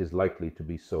least it is likely to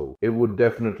be so. It would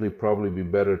definitely probably be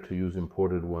better to use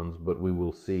imported ones, but we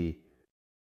will see.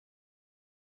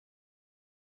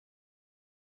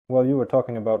 Well, you were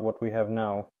talking about what we have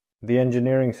now. The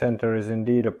engineering center is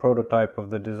indeed a prototype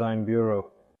of the design bureau.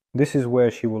 This is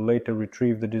where she will later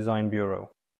retrieve the design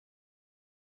bureau.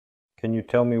 Can you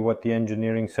tell me what the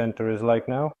engineering center is like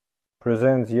now?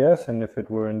 Presents, yes, and if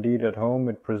it were indeed at home,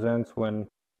 it presents when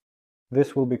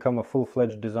this will become a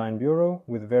full-fledged design bureau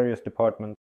with various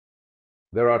departments.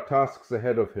 There are tasks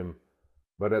ahead of him,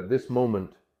 but at this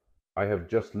moment I have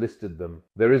just listed them.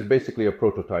 There is basically a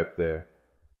prototype there,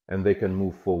 and they can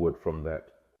move forward from that.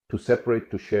 To separate,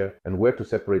 to share, and where to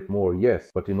separate more, yes,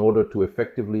 but in order to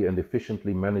effectively and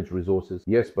efficiently manage resources,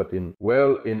 yes, but in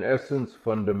essence,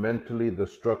 fundamentally, the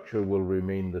structure will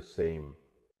remain the same.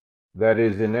 That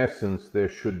is, in essence, there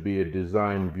should be a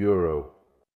design bureau.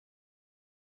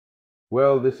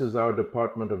 Well, this is our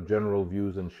Department of General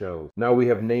Views and Shells. Now we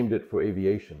have named it for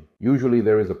aviation. Usually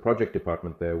there is a project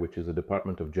department there, which is a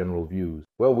Department of General Views.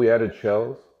 Well, we added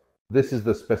shells. This is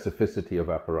the specificity of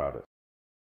apparatus.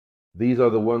 These are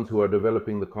the ones who are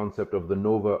developing the concept of the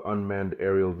Nova unmanned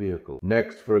aerial vehicle.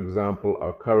 Next, for example,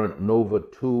 our current Nova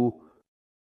 2.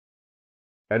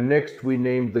 And next we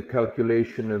named the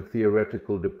calculation and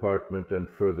theoretical department and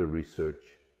further research.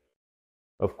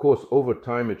 Of course, over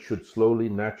time it should slowly,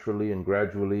 naturally, and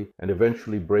gradually, and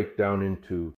eventually break down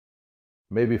into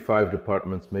maybe 5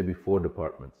 departments, maybe 4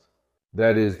 departments.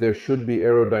 That is, there should be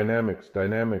aerodynamics,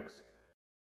 dynamics,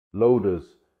 loaders,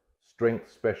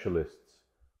 strength specialists,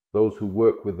 those who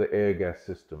work with the air-gas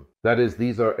system. That is,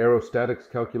 these are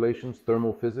aerostatics calculations,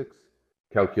 thermal physics,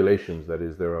 calculations, that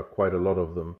is, there are quite a lot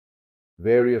of them,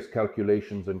 various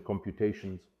calculations and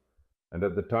computations, and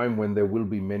at the time when there will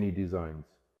be many designs.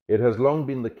 It has long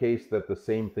been the case that the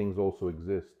same things also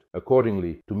exist.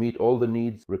 Accordingly, to meet all the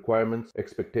needs, requirements,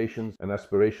 expectations, and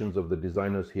aspirations of the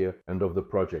designers here and of the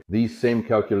project, these same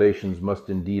calculations must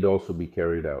indeed also be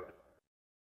carried out.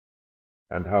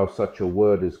 And how such a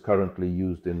word is currently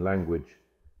used in language,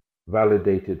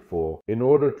 validated for, in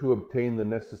order to obtain the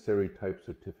necessary type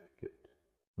certificate.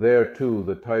 There too,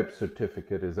 the type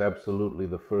certificate is absolutely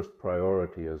the first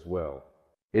priority as well.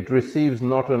 It receives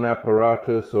not an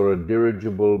apparatus or a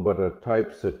dirigible, but a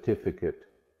type certificate.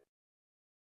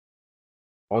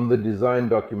 On the design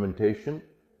documentation,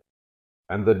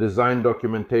 and the design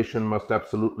documentation must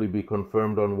absolutely be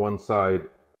confirmed on one side,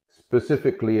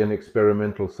 specifically an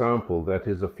experimental sample, that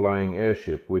is a flying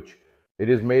airship, which it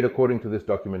is made according to this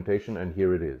documentation, and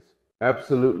here it is,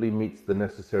 absolutely meets the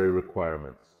necessary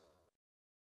requirements.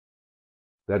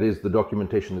 That is, the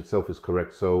documentation itself is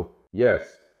correct, so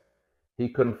yes, he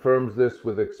confirms this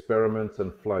with experiments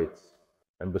and flights,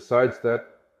 and besides that,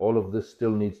 all of this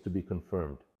still needs to be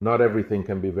confirmed. Not everything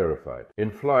can be verified. In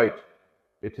flight,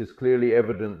 it is clearly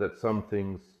evident that some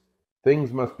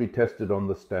things must be tested on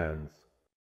the stands.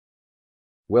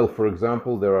 Well, for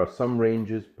example, there are some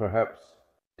ranges, perhaps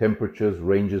temperatures,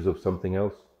 ranges of something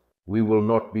else. We will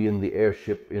not be in the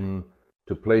airship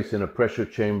to place in a pressure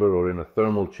chamber or in a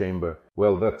thermal chamber.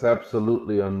 Well, that's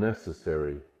absolutely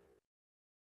unnecessary.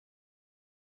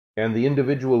 And the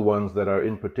individual ones that are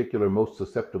in particular most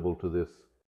susceptible to this,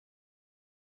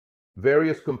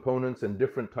 various components and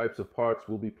different types of parts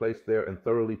will be placed there and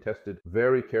thoroughly tested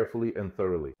very carefully and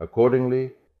thoroughly.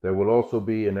 Accordingly, there will also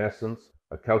be, in essence,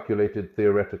 a calculated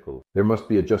theoretical. There must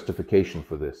be a justification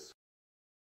for this.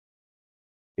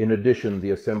 In addition,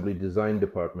 the assembly design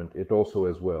department, it also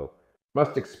as well,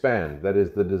 must expand, that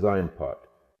is the design part.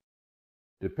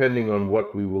 Depending on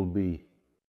what we will be,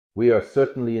 we are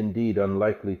certainly indeed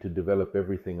unlikely to develop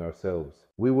everything ourselves.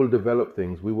 We will develop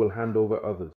things, we will hand over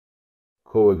others.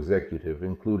 Co-executive,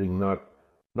 including not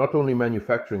only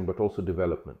manufacturing but also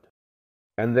development.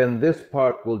 And then this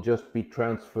part will just be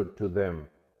transferred to them.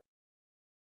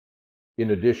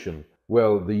 In addition,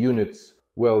 well, the units,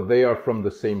 well, they are from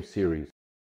the same series.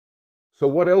 So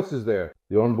what else is there?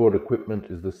 The onboard equipment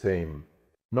is the same.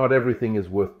 Not everything is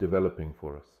worth developing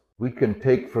for us. We can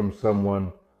take from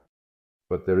someone,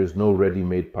 but there is no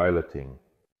ready-made piloting.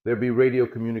 There be radio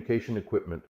communication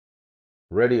equipment.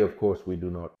 Ready, of course, we do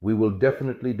not. We will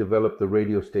definitely develop the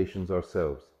radio stations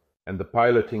ourselves. And the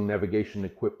piloting navigation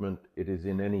equipment, it is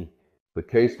in any. The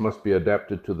case must be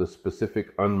adapted to the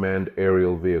specific unmanned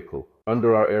aerial vehicle,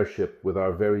 under our airship with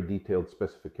our very detailed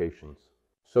specifications.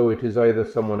 So it is either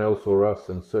someone else or us,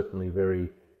 and certainly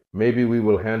maybe we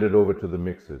will hand it over to the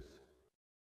mixers.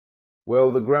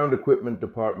 Well, the ground equipment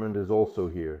department is also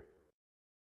here.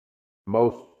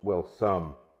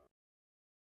 Some.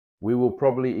 We will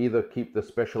probably either keep the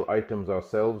special items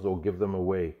ourselves or give them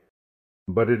away.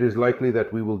 But it is likely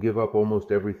that we will give up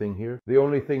almost everything here. The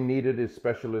only thing needed is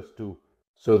specialists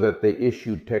so that they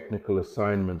issue technical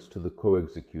assignments to the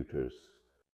co-executors.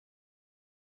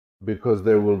 Because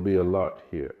there will be a lot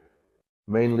here.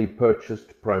 Mainly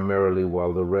purchased primarily,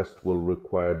 while the rest will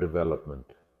require development.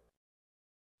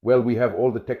 Well, we have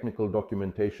all the technical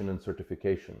documentation and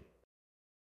certification.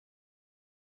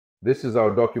 This is our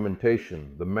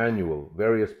documentation, the manual,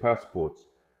 various passports.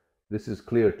 This is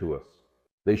clear to us.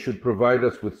 They should provide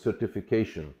us with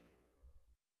certification.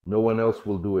 No one else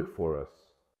will do it for us.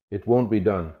 It won't be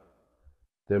done.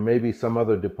 There may be some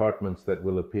other departments that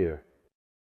will appear.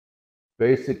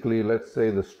 Basically, let's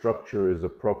say the structure is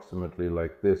approximately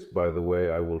like this. By the way,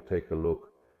 I will take a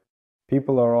look.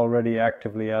 People are already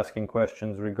actively asking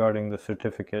questions regarding the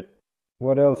certificate.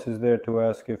 What else is there to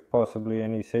ask if possibly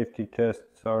any safety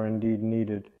tests are indeed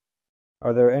needed?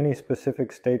 Are there any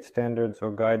specific state standards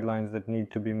or guidelines that need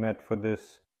to be met for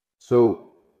this?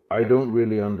 So, I don't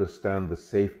really understand the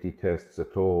safety tests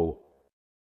at all.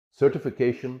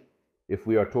 Certification, if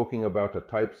we are talking about a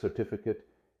type certificate,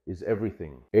 is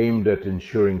everything. Aimed at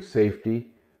ensuring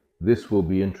safety, this will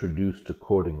be introduced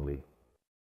accordingly.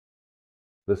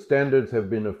 The standards have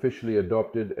been officially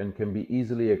adopted and can be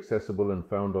easily accessible and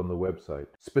found on the website.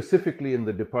 Specifically in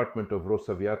the Department of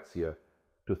Rosaviatia,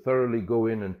 to thoroughly go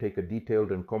in and take a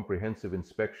detailed and comprehensive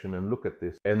inspection and look at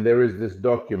this. And there is this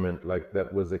document like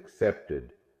that was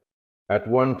accepted at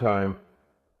one time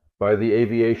by the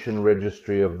Aviation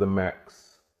Registry of the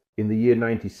MAX in the year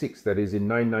 96, that is in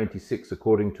 996,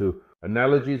 according to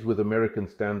analogies with American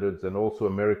standards and also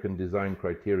American design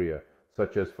criteria,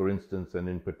 such as, for instance, and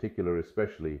in particular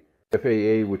especially,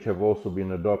 FAA, which have also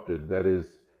been adopted, that is,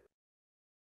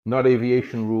 not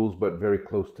aviation rules, but very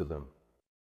close to them.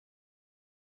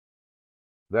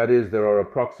 That is, there are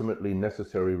approximately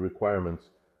necessary requirements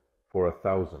for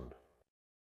 1,000.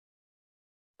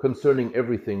 Concerning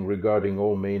everything regarding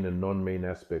all main and non-main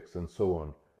aspects and so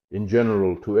on. In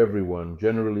general, to everyone,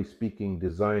 generally speaking,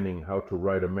 designing how to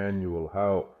write a manual,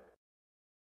 how...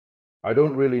 I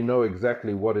don't really know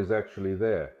exactly what is actually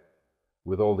there,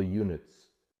 with all the units.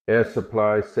 Air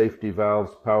supply, safety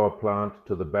valves, power plant,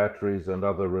 to the batteries and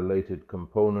other related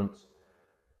components.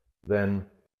 Then,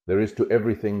 there is to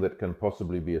everything that can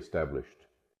possibly be established.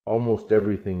 Almost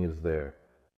everything is there.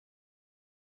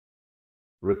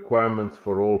 Requirements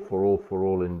for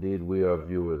all, indeed, we are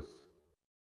viewers.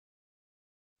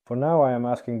 For now, I am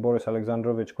asking Boris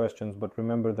Alexandrovich questions, but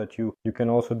remember that you can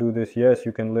also do this. Yes,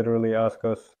 you can literally ask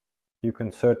us. You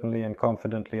can certainly and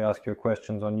confidently ask your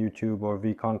questions on YouTube or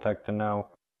vContact, and now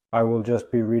I will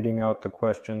just be reading out the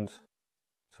questions,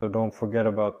 so don't forget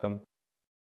about them.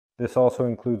 This also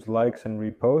includes likes and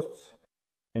reposts.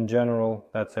 In general,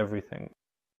 that's everything.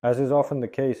 As is often the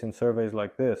case in surveys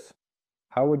like this,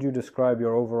 how would you describe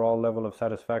your overall level of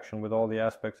satisfaction with all the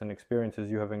aspects and experiences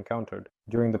you have encountered?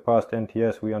 During the past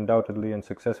NTS, we undoubtedly and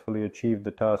successfully achieved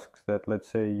the tasks that, let's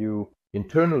say, you...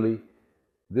 Internally,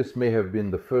 this may have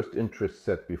been the first interest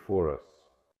set before us.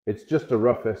 It's just a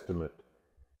rough estimate.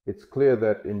 It's clear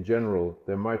that, in general,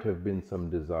 there might have been some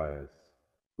desires.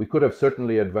 We could have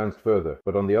certainly advanced further,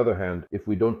 but on the other hand, if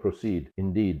we don't proceed,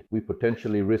 indeed, we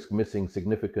potentially risk missing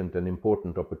significant and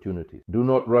important opportunities. Do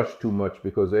not rush too much,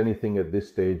 because anything at this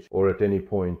stage, or at any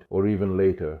point, or even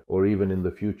later, or even in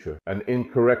the future, an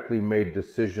incorrectly made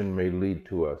decision may lead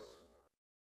to us.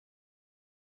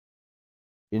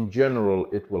 In general,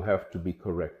 it will have to be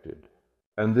corrected.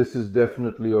 And this is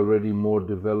definitely already more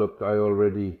developed.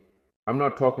 I'm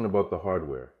not talking about the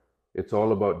hardware. It's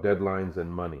all about deadlines and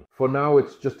money. For now,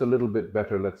 it's just a little bit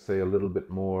better, let's say a little bit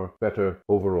more better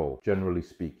overall, generally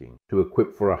speaking, to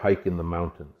equip for a hike in the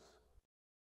mountains.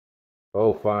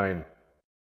 Oh, fine.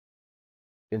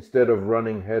 Instead of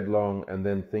running headlong and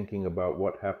then thinking about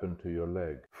what happened to your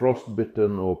leg,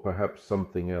 frostbitten or perhaps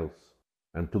something else,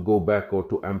 and to go back or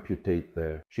to amputate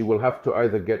there. She will have to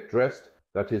either get dressed,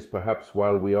 that is perhaps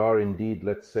while we are indeed,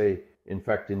 let's say, in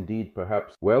fact indeed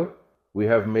perhaps, well, we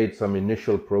have made some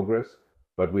initial progress,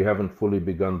 but we haven't fully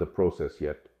begun the process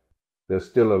yet. There's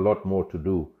still a lot more to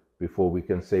do before we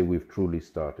can say we've truly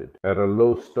started. At a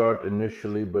low start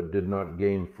initially, but did not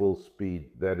gain full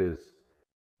speed. That is,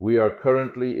 we are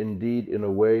currently indeed in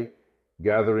a way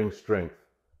gathering strength,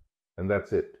 and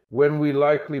that's it. When we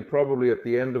likely, probably at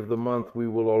the end of the month, we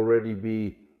will already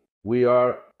be, we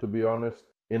are, to be honest,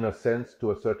 in a sense,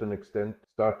 to a certain extent,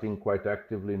 starting quite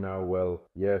actively now. Well,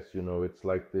 yes, it's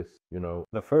like this,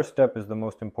 The first step is the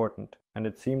most important, and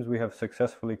it seems we have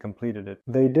successfully completed it.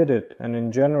 They did it, and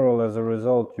in general, as a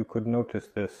result, you could notice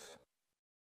this.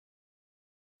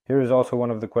 Here is also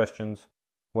one of the questions.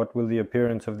 What will the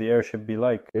appearance of the airship be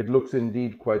like? It looks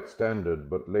indeed quite standard,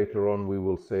 but later on we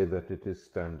will say that it is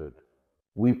standard.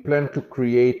 We plan to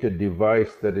create a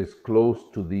device that is close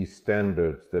to these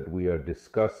standards that we are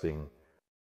discussing.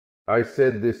 I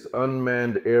said this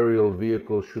unmanned aerial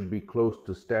vehicle should be close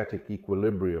to static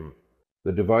equilibrium.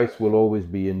 The device will always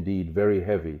be indeed very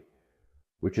heavy,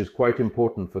 which is quite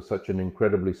important for such an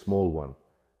incredibly small one,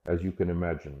 as you can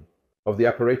imagine. Of the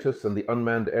apparatus and the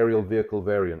unmanned aerial vehicle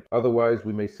variant, otherwise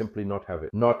we may simply not have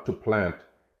it. Not to plant.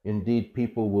 Indeed,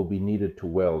 people will be needed to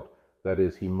weld, that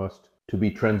is, he must, to be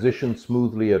transitioned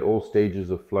smoothly at all stages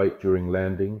of flight during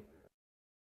landing,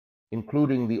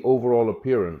 including the overall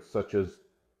appearance, such as,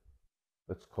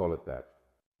 let's call it that.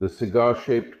 The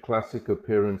cigar-shaped classic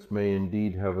appearance may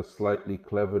indeed have a slightly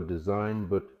clever design,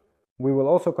 but we will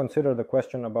also consider the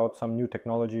question about some new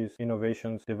technologies,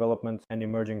 innovations, developments, and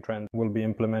emerging trends will be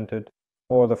implemented,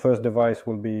 or the first device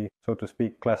will be, so to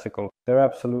speak, classical. There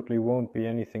absolutely won't be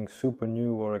anything super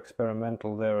new or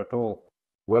experimental there at all.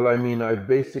 Well, I've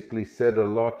basically said a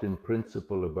lot in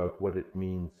principle about what it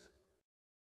means.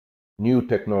 New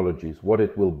technologies, what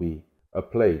it will be. A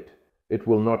plate. It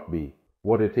will not be.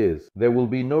 What it is. There will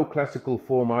be no classical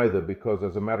form either, because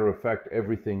as a matter of fact,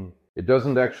 it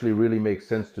doesn't actually really make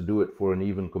sense to do it for an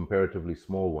even comparatively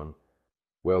small one.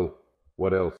 Well,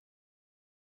 what else?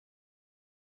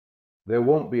 There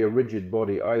won't be a rigid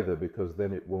body either, because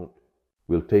then it will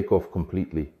take off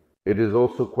completely. It is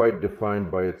also quite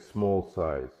defined by its small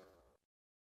size.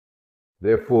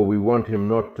 Therefore, we want him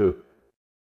not to...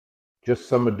 Just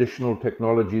some additional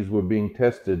technologies were being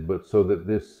tested, but so that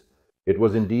it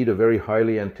was indeed a very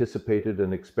highly anticipated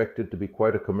and expected to be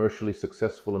quite a commercially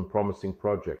successful and promising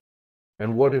project.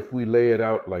 And what if we lay it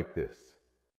out like this?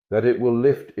 That it will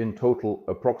lift in total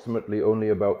approximately only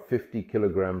about 50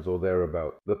 kilograms or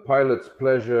thereabout. The pilot's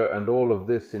pleasure and all of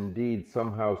this indeed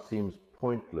somehow seems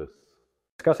pointless.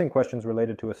 Discussing questions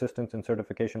related to assistance in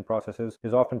certification processes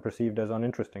is often perceived as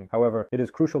uninteresting. However, it is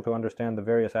crucial to understand the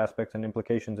various aspects and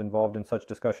implications involved in such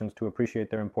discussions to appreciate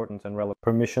their importance and relevance.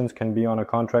 Permissions can be on a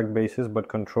contract basis, but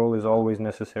control is always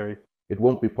necessary. It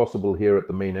won't be possible here at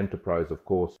the main enterprise, of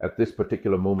course, at this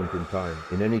particular moment in time,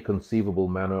 in any conceivable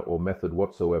manner or method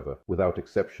whatsoever, without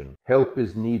exception. Help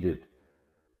is needed,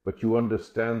 but you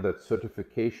understand that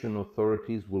certification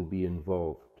authorities will be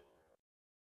involved.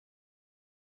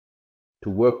 To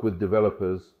work with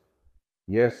developers,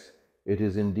 yes, it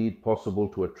is indeed possible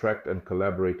to attract and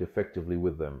collaborate effectively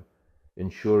with them,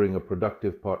 ensuring a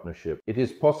productive partnership. It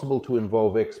is possible to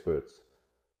involve experts.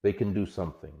 They can do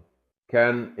something.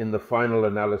 In the final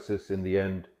analysis, in the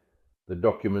end, the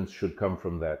documents should come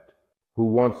from that. Who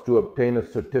wants to obtain a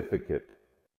certificate?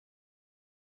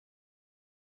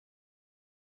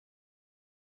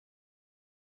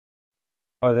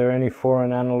 Are there any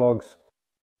foreign analogs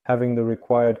having the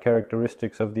required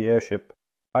characteristics of the airship?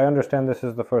 I understand this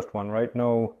is the first one, right?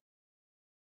 No,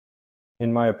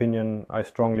 in my opinion, I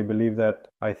strongly believe that.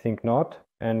 I think not.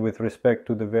 And with respect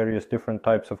to the various different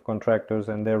types of contractors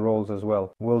and their roles as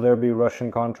well. Will there be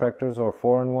Russian contractors or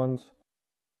foreign ones?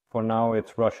 For now,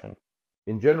 it's Russian.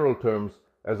 In general terms,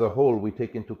 as a whole, we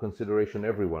take into consideration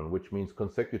everyone, which means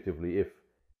consecutively if,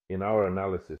 in our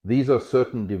analysis, these are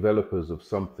certain developers of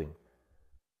something.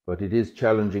 But it is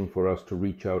challenging for us to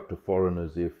reach out to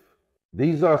foreigners if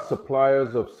these are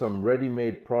suppliers of some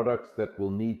ready-made products that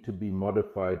will need to be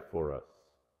modified for us.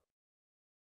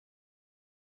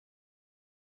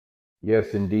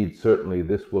 Yes, indeed, certainly,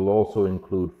 this will also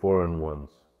include foreign ones.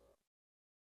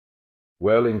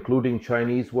 Well, including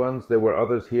Chinese ones, there were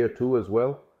others here too as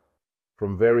well,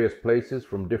 from various places,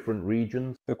 from different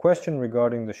regions. The question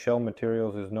regarding the shell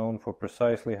materials is known for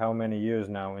precisely how many years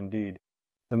now, indeed.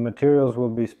 The materials will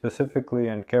be specifically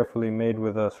and carefully made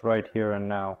with us right here and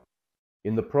now.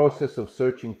 In the process of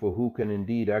searching for who can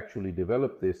indeed actually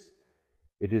develop this,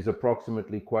 it is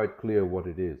approximately quite clear what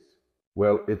it is.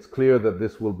 Well, it's clear that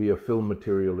this will be a film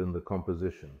material in the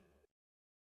composition.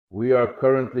 We are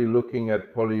currently looking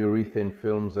at polyurethane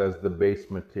films as the base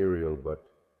material, but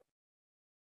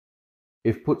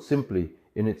if put simply,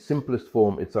 in its simplest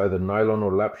form, it's either nylon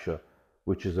or lapsha,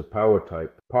 which is a power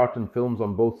type. Part and films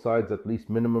on both sides, at least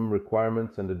minimum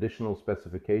requirements and additional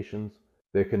specifications.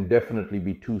 There can definitely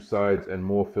be two sides and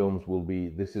more films will be,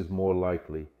 this is more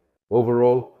likely.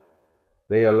 Overall,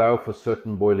 they allow for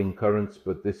certain boiling currents,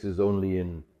 but this is only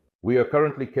in. We are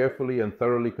currently carefully and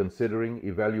thoroughly considering,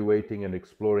 evaluating and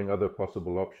exploring other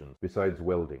possible options besides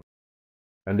welding.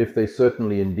 And if they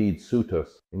certainly indeed suit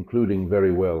us, including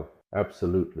very well,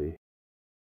 absolutely.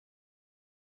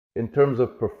 In terms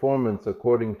of performance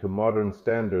according to modern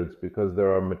standards, because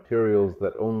there are materials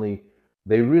that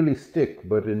they really stick,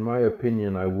 but in my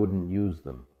opinion I wouldn't use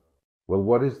them. Well,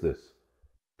 what is this?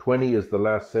 20 is the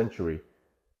last century,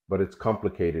 but it's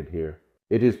complicated here.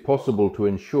 It is possible to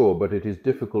ensure, but it is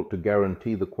difficult to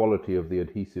guarantee the quality of the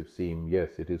adhesive seam.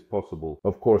 Yes, it is possible.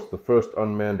 Of course, the first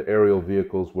unmanned aerial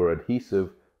vehicles were adhesive,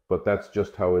 but that's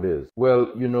just how it is.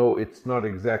 Well, you know, it's not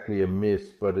exactly a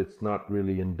myth, but it's not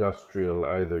really industrial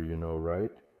either, you know, right?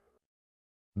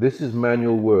 This is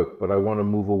manual work, but I want to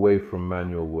move away from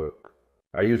manual work.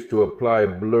 I used to apply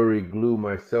blurry glue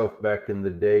myself back in the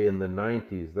day in the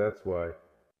 90s, that's why.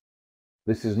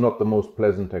 This is not the most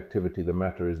pleasant activity, the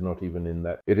matter is not even in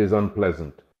that. It is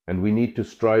unpleasant, and we need to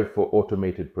strive for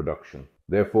automated production.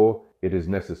 Therefore, it is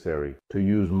necessary to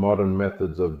use modern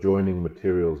methods of joining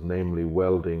materials, namely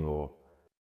welding or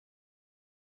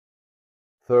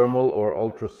thermal or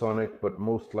ultrasonic, but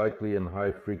most likely in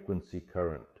high-frequency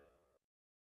current.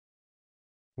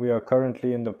 We are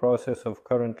currently in the process of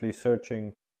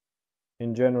searching.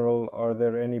 In general, are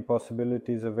there any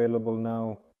possibilities available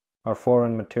now? Are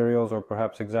foreign materials, or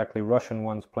perhaps exactly Russian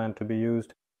ones, planned to be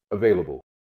used? Available.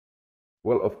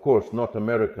 Well, of course, not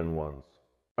American ones.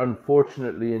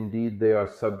 Unfortunately, indeed, they are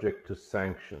subject to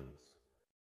sanctions.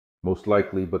 Most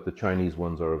likely, but the Chinese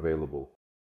ones are available.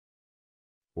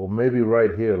 Well, maybe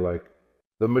right here, like,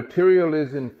 the material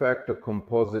is in fact a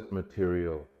composite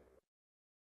material.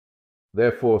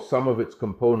 Therefore, some of its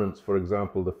components, for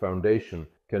example, the foundation,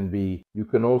 you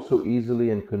can also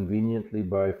easily and conveniently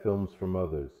buy films from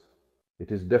others.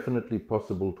 It is definitely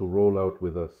possible to roll out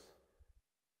with us.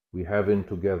 We have in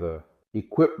together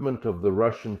equipment of the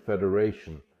Russian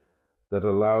Federation that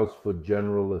allows for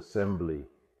general assembly.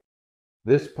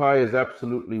 This pie is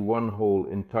absolutely one whole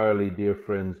entirely, dear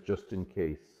friends, just in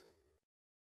case.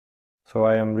 So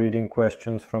I am reading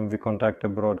questions from the Contacte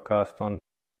broadcast on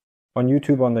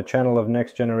YouTube on the channel of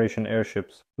Next Generation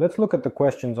Airships. Let's look at the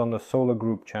questions on the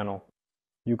SOLARGROUP channel.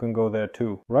 You can go there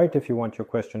too. Write if you want your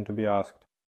question to be asked.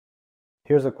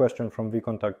 Here's a question from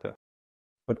Vkontakte.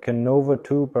 But can Nova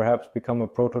 2 perhaps become a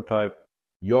prototype?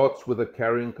 Yachts with a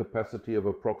carrying capacity of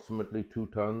approximately 2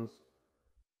 tons?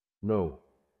 No,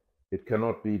 it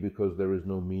cannot be, because there is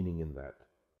no meaning in that.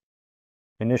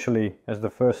 Initially, as the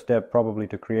first step probably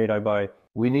to create iBuy,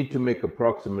 we need to make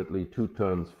approximately 2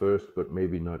 tons first, but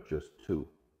maybe not just 2.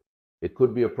 It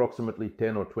could be approximately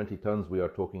 10 or 20 tons we are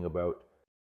talking about.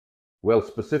 Well,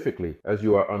 specifically, as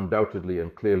you are undoubtedly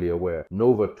and clearly aware,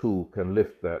 Nova 2 can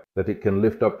lift that it can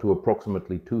lift up to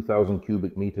approximately 2,000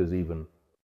 cubic meters even.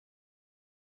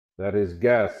 That is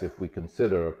gas if we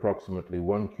consider approximately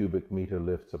 1 cubic meter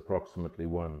lifts approximately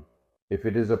 1. If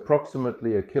it is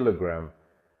approximately a kilogram,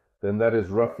 then that is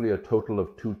roughly a total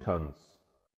of 2 tons.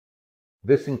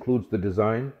 This includes the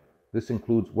design,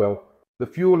 the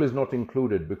fuel is not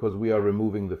included because we are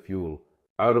removing the fuel.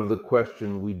 Out of the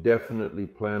question, we definitely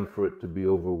plan for it to be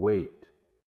overweight.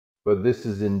 But this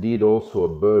is indeed also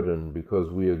a burden, because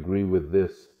we agree with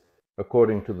this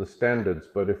according to the standards.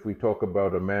 But if we talk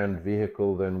about a manned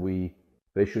vehicle, then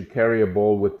they should carry a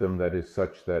ball with them that is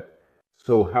such that.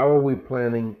 So how are we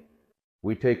planning?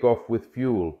 We take off with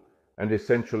fuel and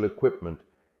essential equipment,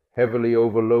 heavily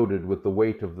overloaded with the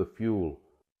weight of the fuel,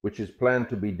 which is planned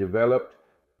to be developed,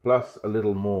 plus a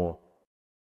little more.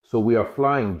 So we are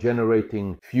flying,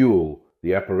 generating fuel.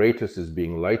 The apparatus is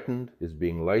being lightened.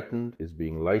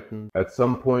 At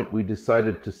some point we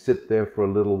decided to sit there for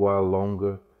a little while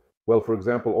longer. Well, for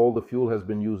example, all the fuel has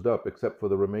been used up except for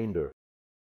the remainder.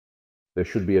 There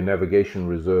should be a navigation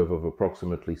reserve of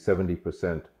approximately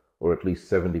 70%, or at least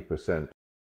 70%.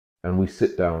 And we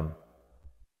sit down.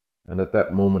 And at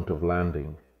that moment of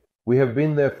landing, we have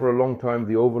been there for a long time.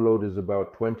 The overload is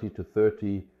about 20 to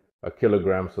 30 a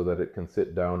kilogram, so that it can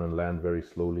sit down and land very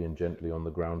slowly and gently on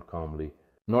the ground calmly,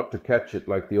 not to catch it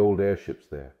like the old airships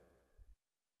there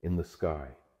in the sky.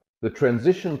 The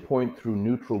transition point through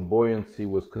neutral buoyancy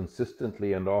was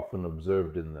consistently and often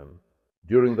observed in them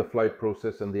during the flight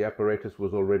process, and the apparatus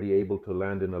was already able to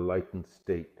land in a lightened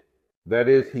state. That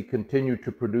is, he continued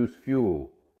to produce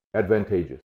fuel,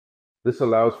 advantageous. This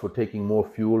allows for taking more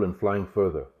fuel and flying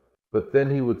further. But then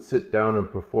he would sit down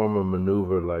and perform a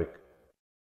maneuver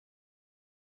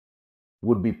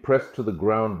would be pressed to the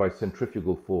ground by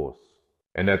centrifugal force,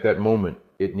 and at that moment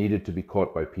it needed to be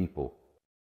caught by people.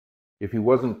 If he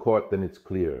wasn't caught, then it's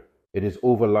clear. It is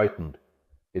over-lightened.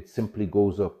 It simply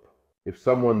goes up. If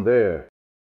someone there...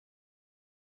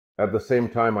 At the same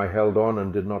time I held on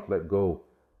and did not let go.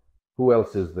 Who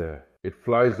else is there? It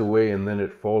flies away and then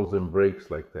it falls and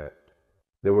breaks like that.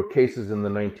 There were cases in the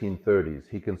 1930s.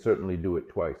 He can certainly do it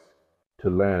twice to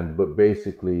land, but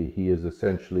basically he is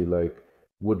essentially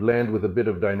would land with a bit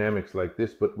of dynamics like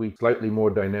this, but slightly more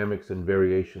dynamics and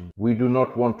variation. We do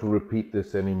not want to repeat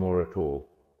this anymore at all.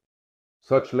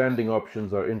 Such landing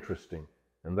options are interesting,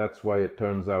 and that's why it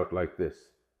turns out like this,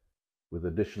 with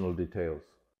additional details.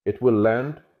 It will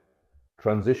land,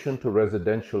 transition to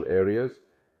residential areas,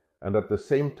 and at the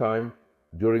same time,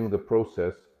 during the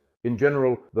process, in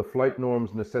general, the flight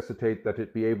norms necessitate that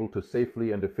it be able to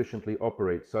safely and efficiently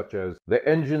operate, such as the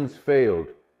engines failed,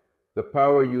 the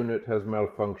power unit has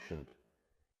malfunctioned.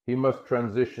 He must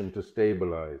transition to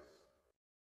stabilize.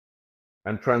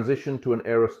 And transition to an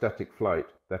aerostatic flight,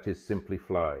 that is simply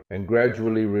fly, and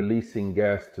gradually releasing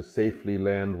gas to safely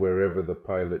land wherever the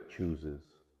pilot chooses.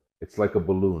 It's like a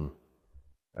balloon.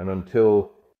 And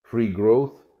until free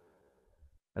growth,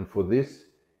 and for this,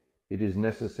 it is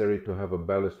necessary to have a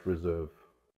ballast reserve.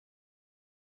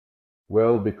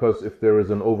 Well, because if there is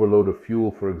an overload of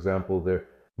fuel, for example,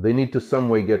 they need to some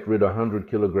way get rid of 100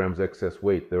 kilograms excess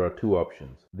weight. There are two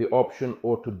options. The option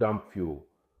or to dump fuel,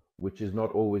 which is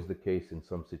not always the case in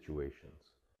some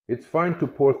situations. It's fine to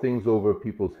pour things over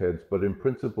people's heads, but in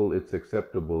principle it's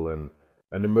acceptable, and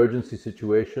an emergency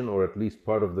situation, or at least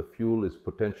part of the fuel, is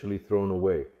potentially thrown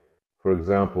away. For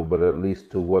example, but at least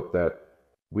to what that...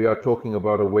 We are talking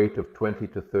about a weight of 20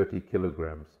 to 30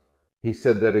 kilograms. He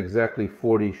said that exactly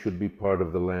 40 should be part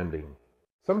of the landing.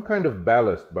 Some kind of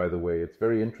ballast, by the way. It's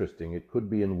very interesting. It could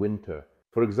be in winter.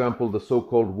 For example, the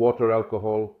so-called water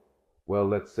alcohol, well,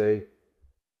 let's say,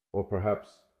 or perhaps,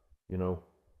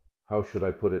 how should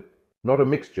I put it? Not a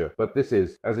mixture, but this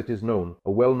is, as it is known,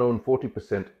 a well-known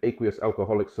 40% aqueous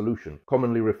alcoholic solution,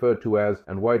 commonly referred to as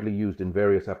and widely used in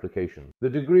various applications. The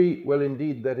degree, well,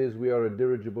 indeed, that is, we are a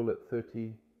dirigible at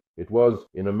 30. It was,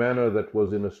 in a manner that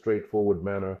was in a straightforward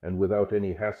manner and without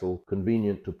any hassle,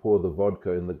 convenient to pour the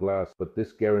vodka in the glass, but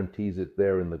this guarantees it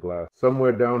there in the glass.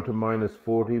 Somewhere down to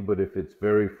 -40, but if it's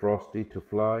very frosty, to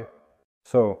fly.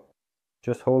 So,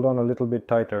 just hold on a little bit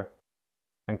tighter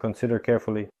and consider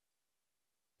carefully.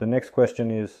 The next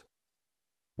question is,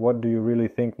 What do you really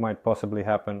think might possibly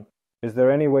happen? Is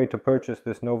there any way to purchase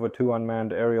this Nova 2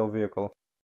 unmanned aerial vehicle?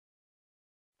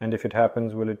 And if it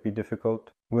happens, will it be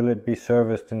difficult? Will it be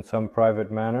serviced in some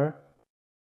private manner?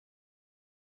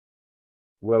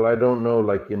 Well, I don't know,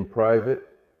 like in private?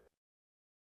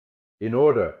 In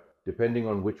order, depending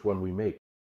on which one we make.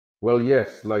 Well,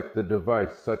 yes, like the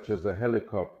device, such as a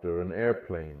helicopter, an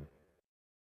airplane.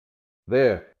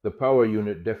 There, the power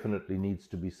unit definitely needs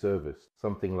to be serviced,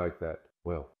 something like that.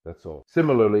 Well, that's all.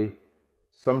 Similarly,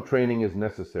 some training is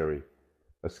necessary.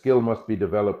 A skill must be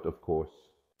developed, of course.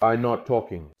 I'm not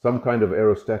talking. Some kind of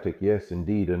aerostatic, yes,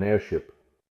 indeed, an airship.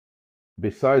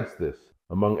 Besides this,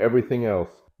 among everything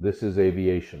else, this is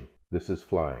aviation. This is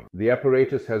flying. The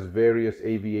apparatus has various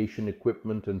aviation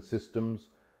equipment and systems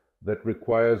that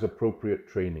requires appropriate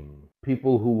training.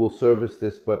 People who will service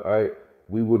this, but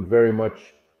we would very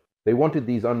much... They wanted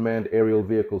these unmanned aerial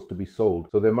vehicles to be sold,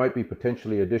 so there might be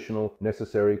potentially additional,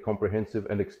 necessary, comprehensive,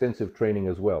 and extensive training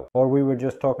as well. Or we were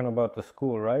just talking about the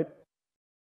school, right?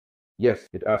 Yes,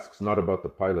 it asks not about the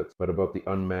pilots, but about the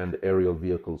unmanned aerial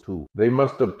vehicles too. They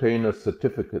must obtain a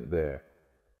certificate there,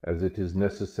 as it is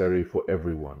necessary for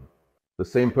everyone. The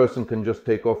same person can just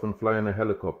take off and fly in a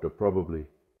helicopter, probably.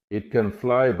 It can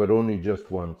fly, but only just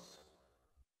once.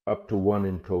 Up to one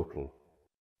in total.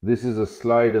 This is a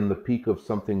slide, and the peak of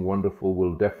something wonderful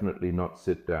will definitely not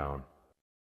sit down.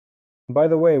 By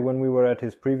the way, when we were at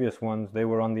his previous ones, they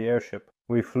were on the airship.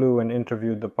 We flew and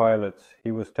interviewed the pilots.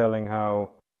 He was telling how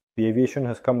the aviation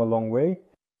has come a long way,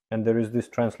 and there is this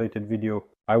translated video.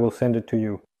 I will send it to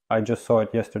you. I just saw it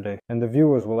yesterday. And the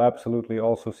viewers will absolutely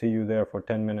also see you there for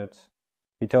 10 minutes.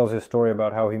 He tells his story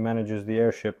about how he manages the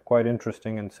airship, quite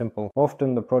interesting and simple.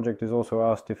 Often the project is also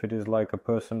asked if it is like a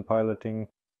person piloting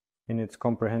in its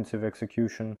comprehensive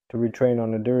execution. To retrain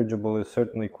on a dirigible is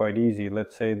certainly quite easy.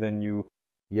 Let's say then you...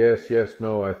 Yes,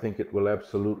 no, I think it will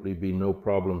absolutely be no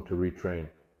problem to retrain.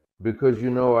 Because,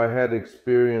 I had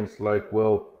experience like,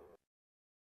 well,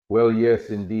 yes,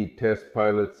 indeed, test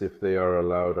pilots, if they are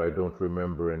allowed, I don't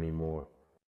remember anymore.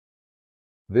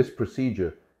 This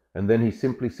procedure, and then he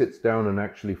simply sits down and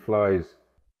actually flies,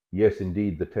 yes,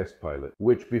 indeed, the test pilot.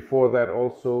 Which before that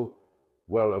also,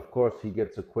 well, of course, he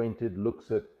gets acquainted,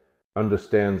 looks at,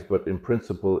 understands, but in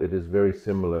principle it is very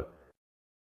similar.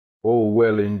 Oh,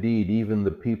 well, indeed, even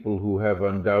the people who have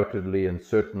undoubtedly and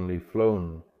certainly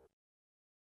flown,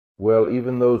 well,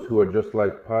 even those who are just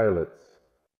like pilots.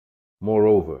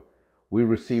 Moreover, we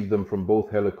received them from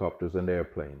both helicopters and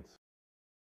airplanes.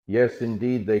 Yes,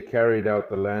 indeed, they carried out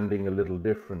the landing a little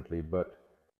differently, but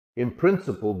in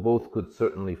principle both could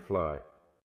certainly fly.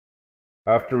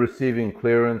 After receiving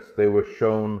clearance, they were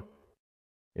shown.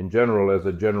 In general, as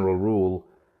a general rule,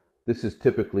 this is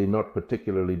typically not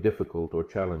particularly difficult or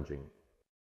challenging.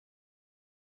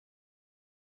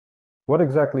 What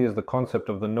exactly is the concept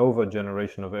of the Nova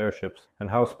generation of airships, and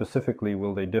how specifically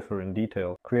will they differ in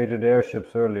detail? Created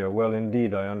airships earlier, well,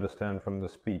 indeed, I understand from the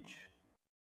speech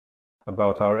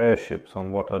about our airships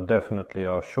on what are definitely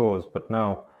our shores, but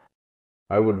now...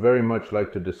 I would very much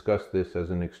like to discuss this as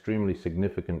an extremely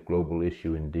significant global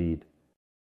issue indeed.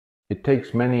 It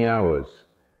takes many hours.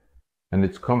 And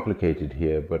it's complicated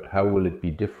here, but how will it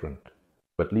be different?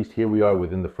 But at least here we are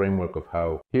within the framework of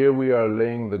how. Here we are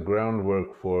laying the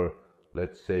groundwork for,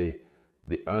 let's say,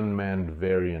 the unmanned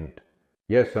variant.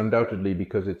 Yes, undoubtedly,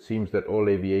 because it seems that all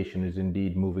aviation is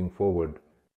indeed moving forward.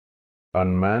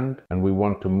 Unmanned, and we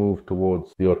want to move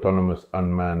towards the autonomous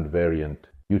unmanned variant,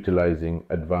 utilizing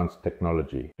advanced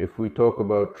technology. If we talk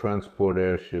about transport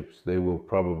airships, they will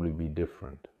probably be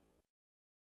different.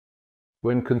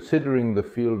 When considering the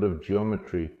field of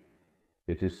geometry,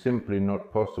 it is simply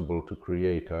not possible to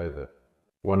create either.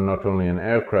 One not only an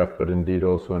aircraft, but indeed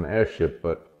also an airship,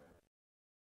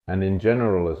 and in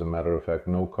general, as a matter of fact,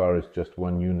 no car is just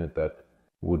one unit that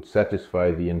would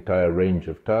satisfy the entire range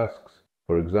of tasks.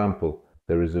 For example,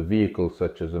 there is a vehicle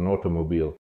such as an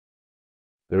automobile.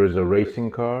 There is a racing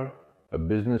car, a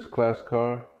business class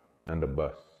car, and a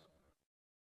bus.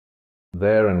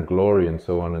 There and glory and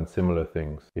so on and similar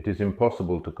things. It is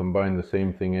impossible to combine the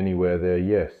same thing anywhere there,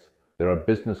 yes. There are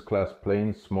business class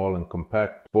planes, small and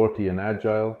compact, sporty and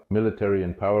agile, military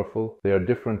and powerful. They are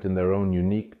different in their own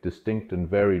unique, distinct and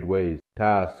varied ways.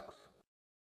 Tasks.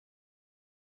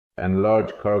 And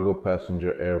large cargo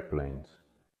passenger airplanes.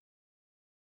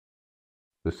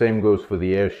 The same goes for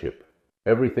the airship.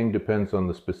 Everything depends on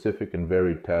the specific and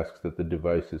varied tasks that the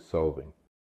device is solving.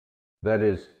 That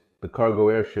is, the cargo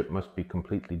airship must be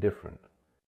completely different.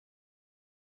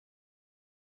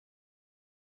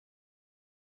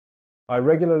 I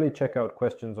regularly check out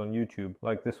questions on YouTube,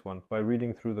 like this one, by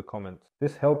reading through the comments.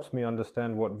 This helps me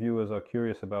understand what viewers are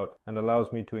curious about and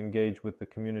allows me to engage with the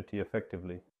community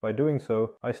effectively. By doing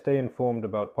so, I stay informed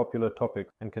about popular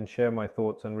topics and can share my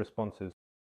thoughts and responses.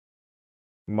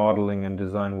 Modeling and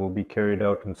design will be carried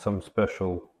out in some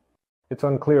special... It's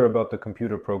unclear about the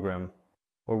computer program.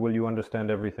 Or will you understand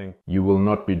everything? You will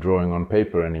not be drawing on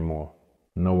paper anymore.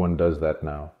 No one does that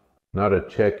now. Not a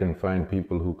check and find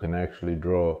people who can actually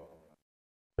draw.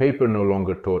 Paper no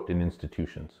longer taught in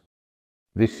institutions.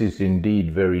 This is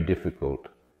indeed very difficult.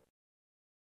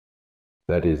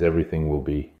 That is, everything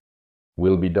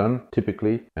will be done,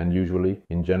 typically and usually,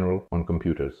 in general, on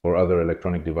computers or other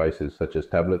electronic devices such as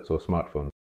tablets or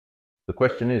smartphones. The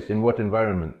question is, in what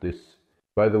environment this...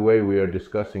 By the way, we are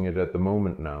discussing it at the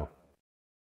moment now.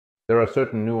 There are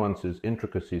certain nuances,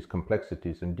 intricacies,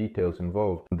 complexities, and details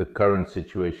involved in the current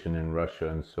situation in Russia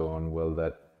and so on, well,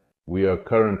 that we are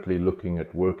currently looking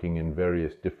at working in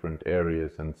various different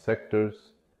areas and sectors.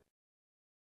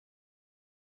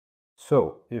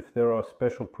 So, if there are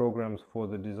special programs for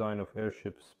the design of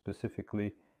airships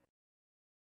specifically...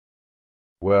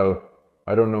 Well,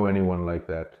 I don't know anyone like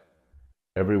that.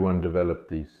 Everyone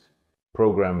developed these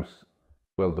programs.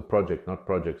 Well, the project, not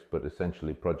projects, but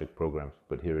essentially project programs,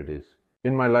 but here it is.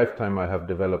 In my lifetime, I have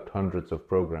developed hundreds of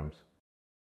programs.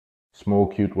 Small,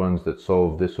 cute ones that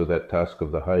solve this or that task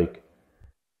of the hike.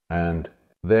 And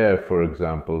there, for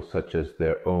example, such as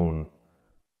their own,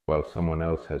 while someone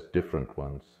else has different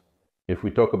ones. If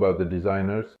we talk about the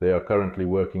designers, they are currently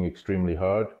working extremely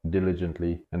hard,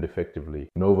 diligently, and effectively.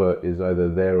 Nova is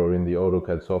either there or in the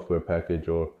AutoCAD software package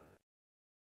or...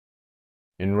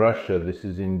 In Russia, this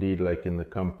is indeed like in the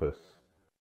compass.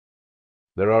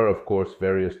 There are, of course,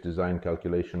 various design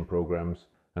calculation programs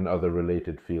and other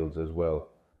related fields as well,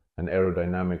 and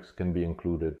aerodynamics can be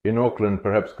included. In Auckland,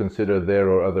 perhaps consider there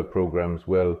or other programs,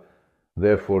 well,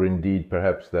 therefore indeed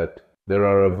perhaps that there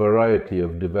are a variety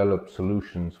of developed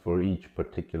solutions for each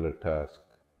particular task.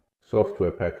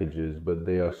 Software packages, but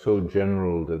they are so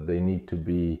general that they need to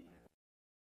be...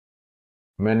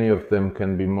 Many of them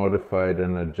can be modified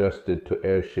and adjusted to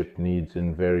airship needs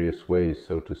in various ways,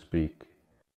 so to speak.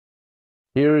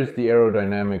 Here is the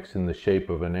aerodynamics in the shape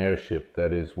of an airship,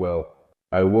 that is, well,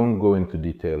 I won't go into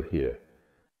detail here.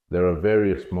 There are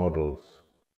various models,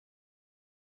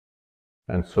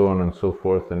 and so on and so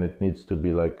forth, and it needs to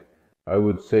be like, I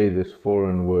would say this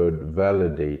foreign word,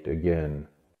 validate again.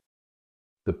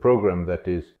 The program, that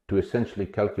is, to essentially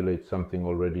calculate something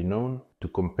already known, to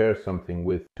compare something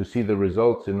with, to see the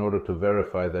results in order to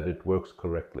verify that it works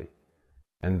correctly.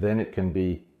 And then it can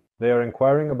be... They are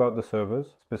inquiring about the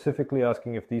servers, specifically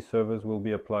asking if these servers will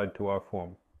be applied to our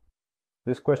form.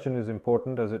 This question is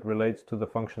important as it relates to the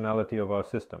functionality of our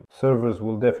system. Servers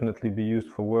will definitely be used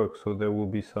for work, so there will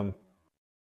be some...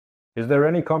 Is there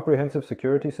any comprehensive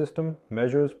security system,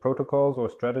 measures, protocols, or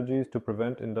strategies to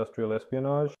prevent industrial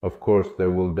espionage? Of course, there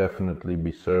will definitely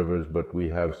be servers, but we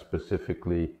have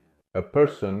specifically... A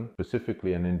person,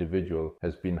 specifically an individual,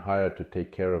 has been hired to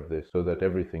take care of this so that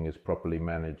everything is properly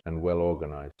managed and well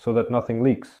organized. So that nothing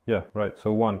leaks. Yeah, right.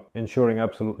 So one, ensuring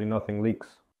absolutely nothing leaks.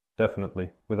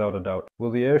 Definitely, without a doubt.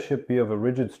 Will the airship be of a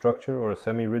rigid structure or a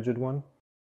semi-rigid one?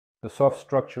 The soft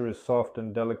structure is soft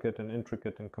and delicate and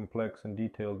intricate and complex and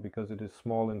detailed because it is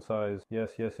small in size.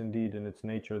 Yes, indeed, in its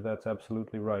nature, that's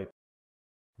absolutely right.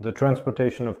 The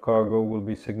transportation of cargo will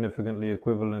be significantly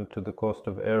equivalent to the cost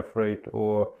of air freight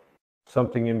or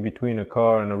something in between a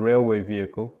car and a railway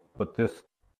vehicle, but this...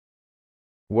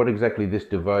 What exactly this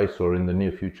device, or in the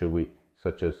near future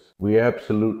we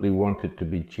absolutely want it to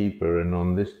be cheaper, and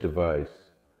on this device,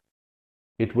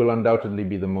 it will undoubtedly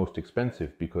be the most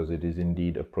expensive because it is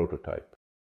indeed a prototype.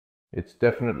 It's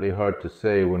definitely hard to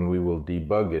say when we will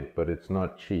debug it, but it's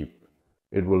not cheap.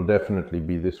 It will definitely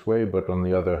be this way, but on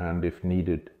the other hand, if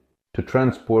needed, to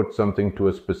transport something to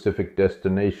a specific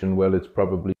destination, well, it's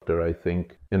probably better, I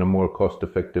think, in a more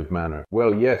cost-effective manner.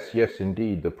 Well, yes,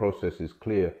 indeed, the process is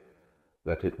clear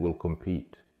that it will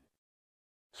compete.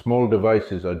 Small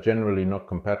devices are generally not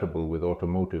compatible with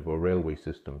automotive or railway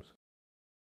systems.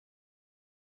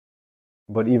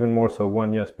 But even more so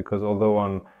one, yes, because although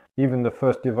on even the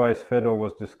first device Fedor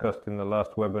was discussed in the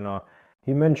last webinar,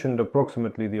 he mentioned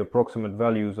approximately the approximate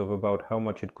values of about how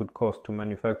much it could cost to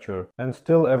manufacture, and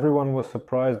still everyone was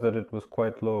surprised that it was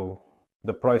quite low.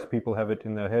 The price people have it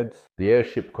in their heads. The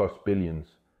airship costs billions,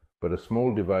 but a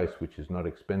small device which is not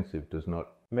expensive does not.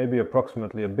 Maybe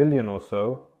approximately 1 billion or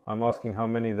so. I'm asking how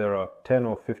many there are, 10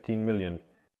 or 15 million.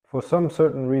 For some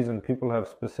certain reason, people have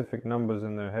specific numbers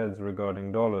in their heads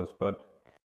regarding dollars, but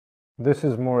this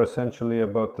is more essentially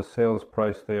about the sales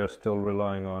price they are still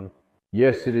relying on.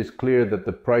 Yes, it is clear that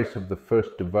the price of the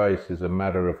first device is a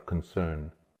matter of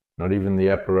concern. Not even the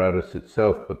apparatus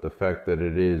itself, but the fact that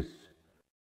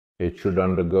it should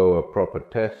undergo a proper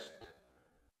test,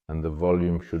 and the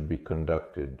volume should be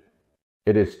conducted.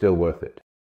 It is still worth it.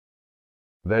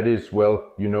 That is,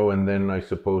 well, and then I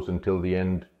suppose until the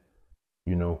end,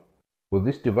 Well,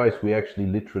 this device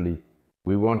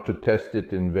we want to test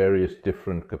it in various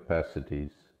different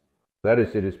capacities. That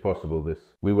is, it is possible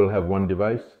we will have one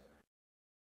device.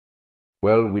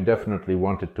 Well, we definitely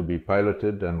want it to be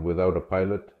piloted and without a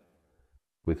pilot,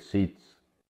 with seats,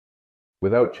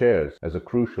 without chairs, as a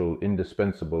crucial,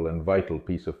 indispensable and vital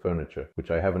piece of furniture, which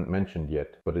I haven't mentioned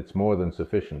yet, but it's more than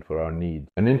sufficient for our needs.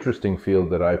 An interesting field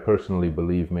that I personally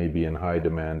believe may be in high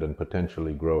demand and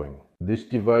potentially growing. This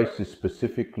device is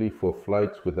specifically for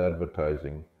flights with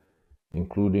advertising,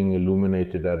 including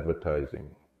illuminated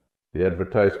advertising. The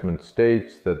advertisement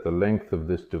states that the length of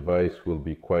this device will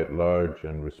be quite large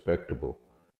and respectable.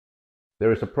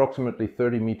 There is approximately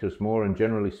 30 meters more, and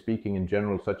generally speaking, in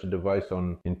general, such a device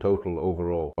in total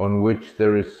overall, on which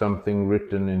there is something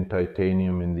written in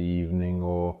titanium in the evening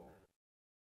or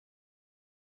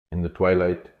in the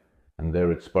twilight, and there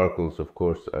it sparkles, of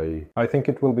course. I think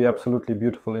it will be absolutely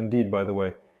beautiful indeed, by the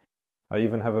way. I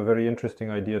even have a very interesting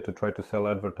idea to try to sell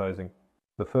advertising.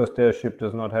 The first airship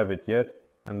does not have it yet,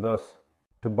 and thus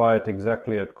to buy it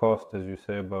exactly at cost, as you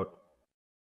say, about...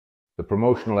 The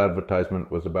promotional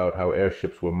advertisement was about how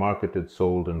airships were marketed,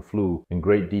 sold, and flew in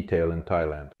great detail in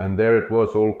Thailand. And there it was,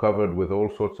 all covered with all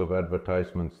sorts of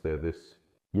advertisements there.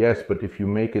 Yes, but if you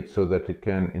make it so that it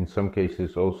can, in some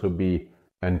cases, also be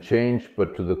and change,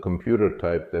 but to the computer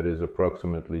type, that is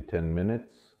approximately 10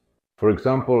 minutes. For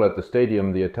example, at the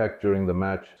stadium, the attack during the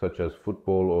match, such as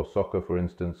football or soccer, for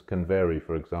instance, can vary.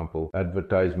 For example,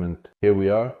 advertisement, here we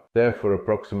are, there for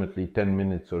approximately 10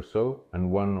 minutes or so,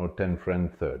 and 1 or 10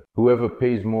 friend third. Whoever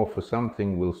pays more for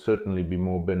something will certainly be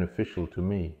more beneficial to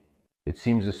me. It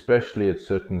seems especially at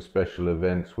certain special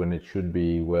events when it should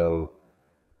be, well,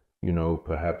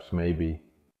 perhaps maybe.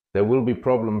 There will be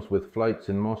problems with flights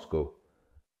in Moscow.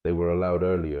 They were allowed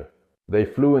earlier. They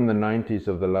flew in the 90s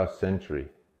of the last century.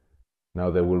 Now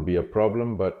there will be a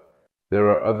problem, but there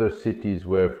are other cities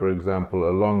where, for example,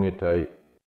 along it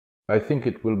I think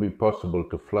it will be possible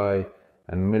to fly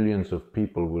and millions of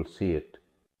people will see it.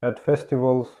 At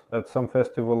some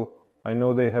festival, I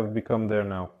know they have become there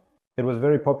now. It was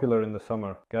very popular in the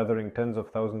summer, gathering tens of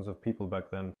thousands of people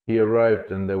back then. He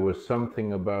arrived and there was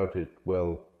something about it,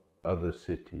 well, other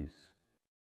cities.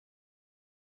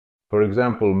 For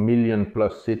example,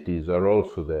 million-plus cities are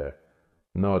also there.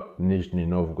 Not Nizhny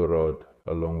Novgorod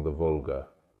along the Volga.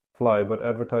 Fly, but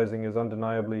advertising is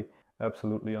undeniably,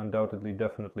 absolutely, undoubtedly,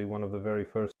 definitely one of the very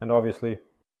first. And obviously,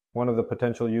 one of the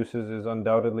potential uses is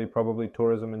undoubtedly probably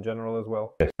tourism in general as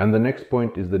well. Yes, and the next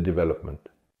point is the development.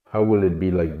 How will it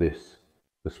be like this?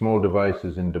 The small device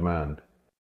is in demand.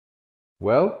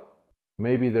 Well,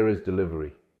 maybe there is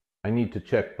delivery. I need to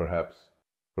check, perhaps.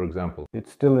 For example,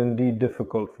 it's still indeed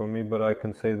difficult for me, but I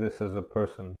can say this as a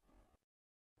person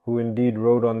who indeed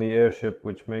rode on the airship,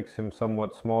 which makes him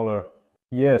somewhat smaller.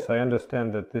 Yes, I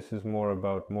understand that this is more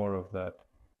about more of that.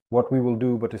 What we will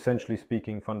do, but essentially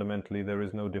speaking, fundamentally, there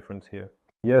is no difference here.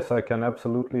 Yes, I can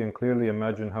absolutely and clearly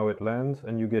imagine how it lands,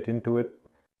 and you get into it.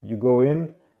 You go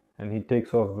in, and he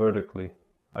takes off vertically.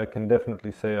 I can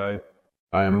definitely say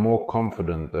I am more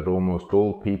confident that almost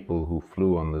all people who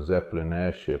flew on the Zeppelin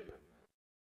airship,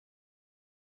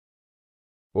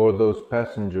 or those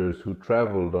passengers who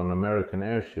traveled on American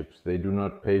airships, they do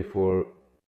not pay for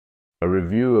a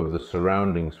review of the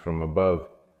surroundings from above.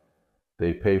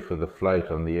 They pay for the flight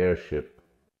on the airship.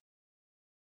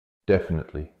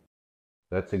 Definitely.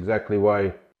 That's exactly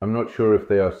why I'm not sure if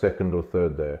they are second or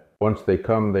third there. Once they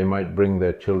come, they might bring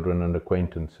their children and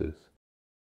acquaintances.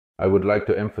 I would like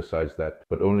to emphasize that,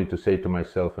 but only to say to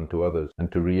myself and to others,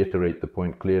 and to reiterate the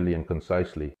point clearly and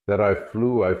concisely, that I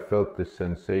felt this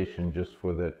sensation just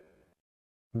for that.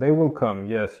 They will come,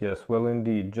 yes, well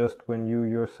indeed, just when you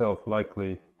yourself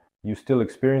you still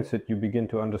experience it, you begin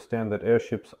to understand that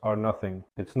airships are nothing.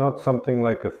 It's not something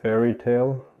like a fairy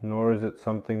tale, nor is it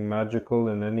something magical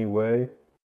in any way.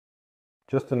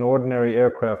 Just an ordinary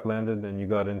aircraft landed and you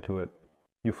got into it.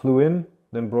 You flew in,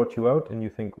 then brought you out, and you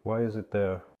think, why is it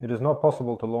there? It is not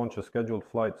possible to launch a scheduled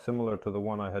flight similar to the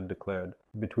one I had declared.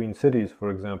 Between cities, for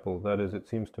example, that is, it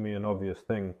seems to me an obvious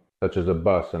thing. Such as a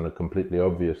bus, and a completely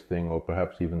obvious thing, or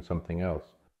perhaps even something else.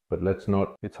 But let's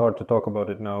not... It's hard to talk about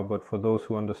it now, but for those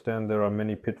who understand, there are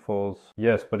many pitfalls.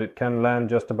 Yes, but it can land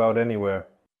just about anywhere.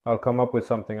 I'll come up with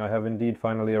something. I have indeed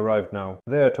finally arrived now.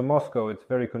 There, to Moscow, it's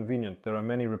very convenient. There are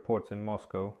many reports in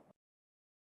Moscow.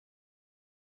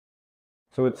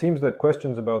 So it seems that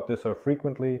questions about this are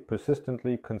frequently,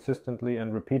 persistently, consistently,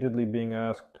 and repeatedly being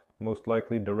asked, most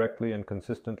likely directly and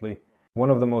consistently. One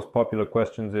of the most popular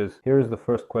questions is, here is the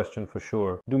first question for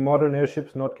sure. Do modern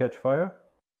airships not catch fire?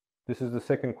 This is the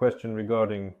second question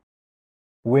regarding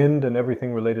wind and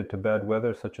everything related to bad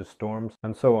weather, such as storms,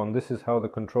 and so on. This is how the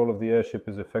control of the airship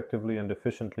is effectively and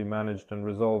efficiently managed and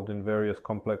resolved in various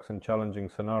complex and challenging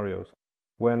scenarios.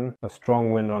 When a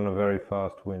strong wind on a very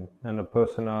fast wind, and a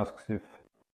person asks if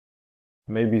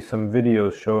maybe some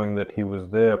videos showing that he was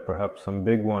there, perhaps some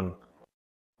big one.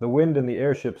 The wind in the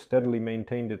airship steadily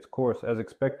maintained its course as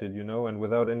expected, and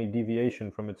without any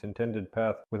deviation from its intended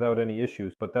path, without any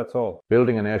issues, but that's all.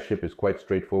 Building an airship is quite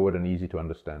straightforward and easy to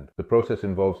understand. The process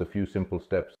involves a few simple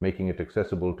steps, making it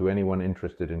accessible to anyone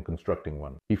interested in constructing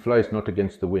one. He flies not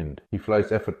against the wind. He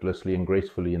flies effortlessly and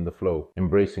gracefully in the flow,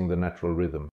 embracing the natural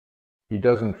rhythm. He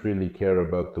doesn't really care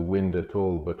about the wind at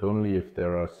all, but only if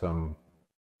there are some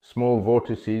small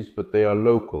vortices, but they are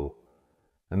local,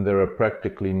 and there are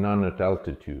practically none at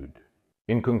altitude.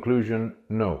 In conclusion,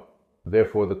 no.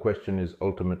 Therefore, the question is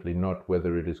ultimately not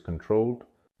whether it is controlled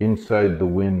inside the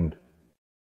wind.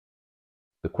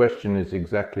 The question is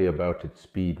exactly about its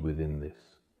speed within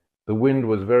this. The wind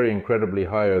was very incredibly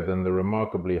higher than the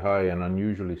remarkably high and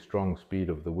unusually strong speed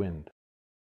of the wind.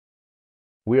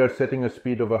 We are setting a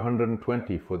speed of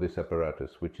 120 for this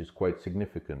apparatus, which is quite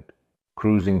significant.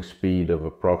 Cruising speed of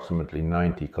approximately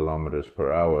 90 kilometers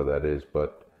per hour, that is,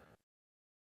 but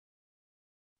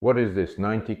what is this?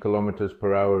 90 kilometers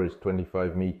per hour is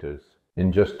 25 meters.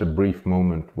 In just a brief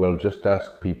moment, well, just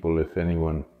ask people if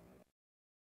anyone.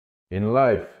 In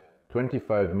life,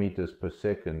 25 meters per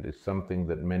second is something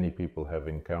that many people have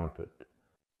encountered.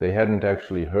 They hadn't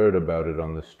actually heard about it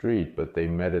on the street, but they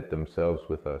met it themselves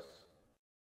with us.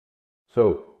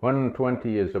 So,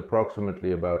 120 is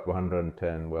approximately about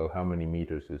 110. Well, how many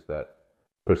meters is that?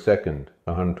 Per second,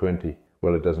 120.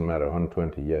 Well, it doesn't matter.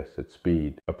 120, yes, it's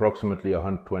speed. Approximately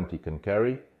 120 can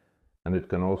carry, and it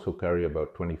can also carry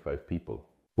about 25 people.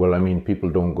 Well, I mean, people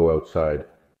don't go outside.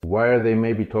 Why are they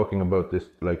maybe talking about this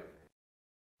like...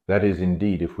 That is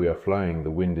indeed, if we are flying,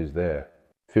 the wind is there.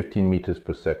 15 meters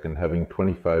per second, having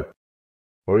 25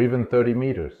 or even 30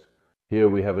 meters. Here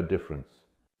we have a difference.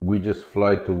 We just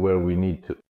fly to where we need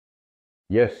to.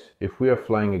 Yes, if we are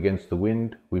flying against the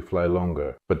wind, we fly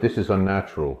longer. But this is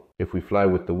unnatural. If we fly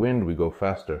with the wind, we go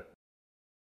faster.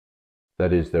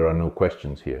 That is, there are no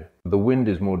questions here. The wind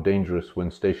is more dangerous when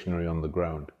stationary on the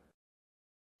ground.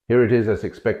 Here it is, as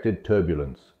expected,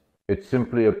 turbulence. It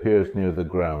simply appears near the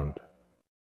ground.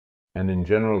 And in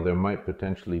general, there might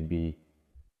potentially be,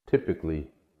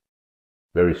 typically,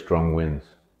 very strong winds.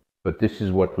 But this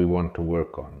is what we want to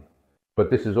work on. But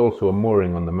this is also a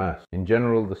mooring on the mast. In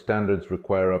general, the standards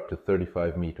require up to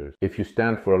 35 meters. If you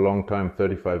stand for a long time,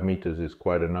 35 meters is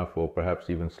quite enough, or perhaps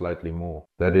even slightly more.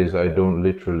 That is, I don't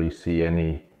literally see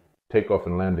any takeoff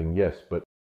and landing, yes, but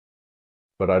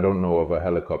I don't know of a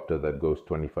helicopter that goes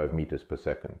 25 meters per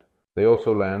second. They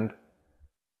also land,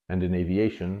 and in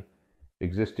aviation,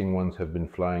 existing ones have been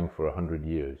flying for 100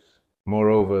 years.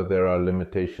 Moreover, there are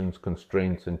limitations,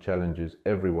 constraints, and challenges.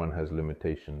 Everyone has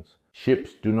limitations.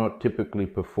 Ships do not typically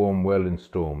perform well in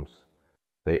storms.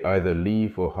 They either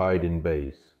leave or hide in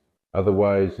bays,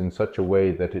 otherwise in such a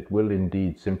way that it will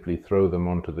indeed simply throw them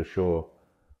onto the shore.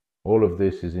 All of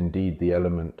this is indeed the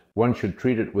element. One should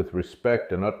treat it with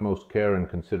respect and utmost care and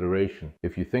consideration.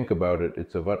 If you think about it,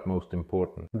 it's of utmost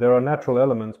importance. There are natural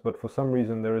elements, but for some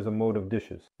reason there is a mode of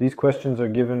dishes. These questions are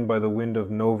given by the wind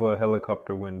of Nova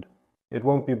helicopter wind. It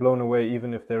won't be blown away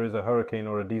even if there is a hurricane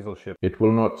or a diesel ship. It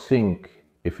will not sink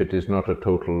if it is not a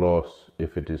total loss,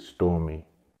 if it is stormy.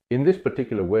 In this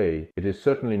particular way, it is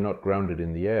certainly not grounded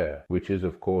in the air, which is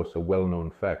of course a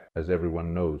well-known fact, as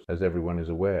everyone knows, as everyone is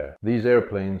aware. These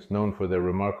airplanes, known for their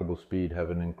remarkable speed, have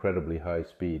an incredibly high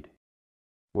speed.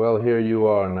 Well, here you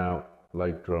are now,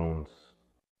 like drones.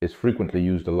 It's frequently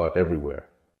used a lot everywhere.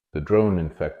 The drone, in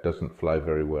fact, doesn't fly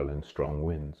very well in strong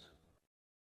winds.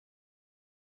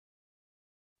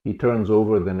 He turns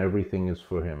over, then everything is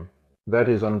for him. That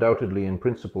is undoubtedly, in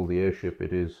principle, the airship.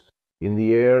 It is. In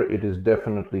the air, it is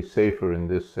definitely safer in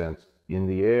this sense. In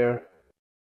the air,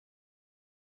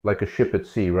 like a ship at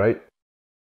sea, right?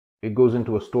 It goes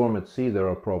into a storm at sea, there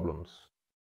are problems.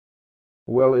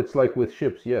 Well, it's like with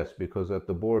ships, yes, because at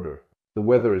the border, the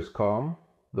weather is calm,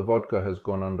 the vodka has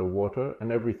gone underwater,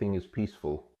 and everything is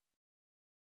peaceful.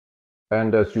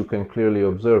 And as you can clearly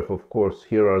observe, of course,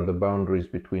 here are the boundaries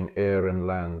between air and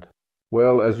land.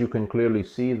 Well, as you can clearly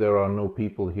see, there are no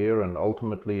people here, and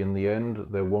ultimately, in the end,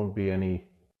 there won't be any.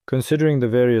 Considering the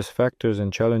various factors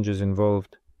and challenges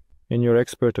involved, in your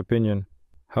expert opinion,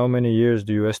 How many years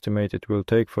do you estimate it will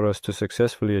take for us to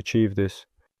successfully achieve this?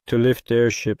 To lift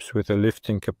airships with a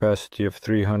lifting capacity of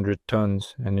 300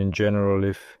 tons, and in general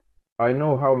if... I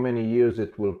know how many years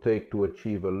it will take to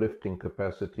achieve a lifting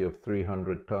capacity of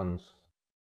 300 tons.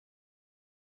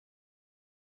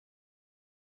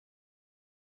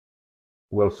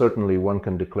 Well, certainly one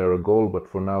can declare a goal, but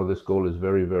for now this goal is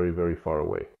very, very, very far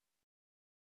away.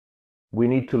 We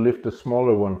need to lift a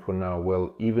smaller one for now,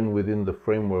 well, even within the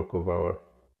framework of our...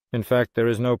 In fact, there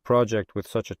is no project with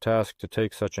such a task to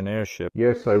take such an airship.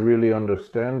 Yes, I really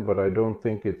understand, but I don't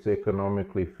think it's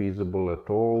economically feasible at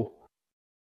all.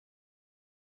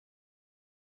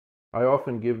 I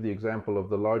often give the example of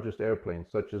the largest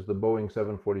airplanes, such as the Boeing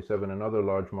 747 and other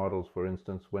large models, for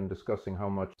instance, when discussing how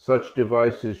much such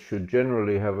devices should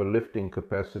generally have a lifting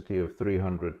capacity of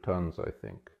 300 tons, I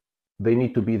think. They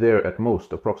need to be there at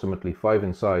most approximately 5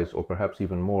 in size, or perhaps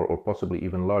even more, or possibly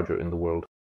even larger in the world.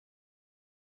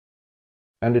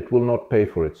 And it will not pay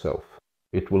for itself.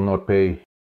 It will not pay.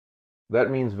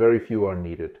 That means very few are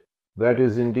needed. That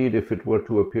is, indeed, if it were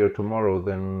to appear tomorrow,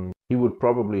 then he would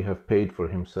probably have paid for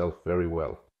himself very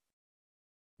well.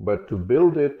 But to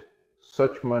build it,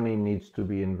 such money needs to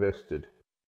be invested.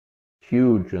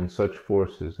 Huge and such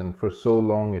forces, and for so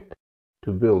long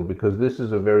to build, because this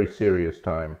is a very serious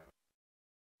time.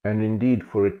 And indeed,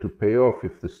 for it to pay off,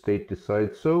 if the state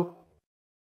decides so,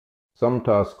 some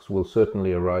tasks will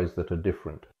certainly arise that are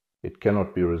different. It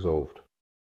cannot be resolved.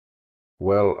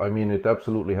 Well, I mean, it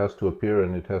absolutely has to appear,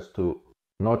 and it has to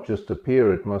not just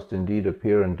appear, it must indeed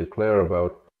appear and declare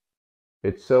about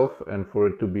itself, and for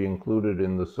it to be included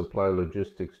in the supply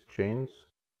logistics chains.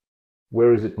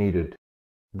 Where is it needed?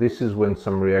 This is when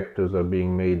some reactors are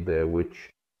being made there, which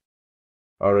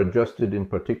are adjusted in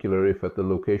particular if at the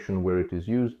location where it is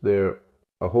used there,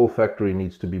 a whole factory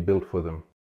needs to be built for them.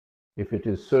 If it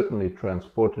is certainly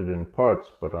transported in parts,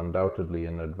 but undoubtedly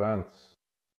in advance.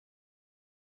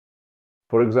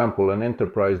 For example, an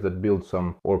enterprise that builds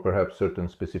some, or perhaps certain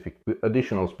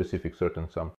additional specific certain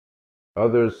some.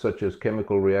 Others, such as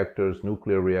chemical reactors,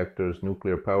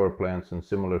 nuclear power plants, and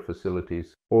similar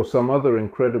facilities, or some other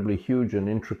incredibly huge and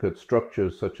intricate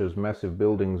structures, such as massive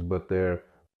buildings, but the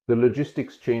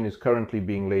logistics chain is currently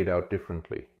being laid out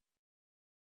differently.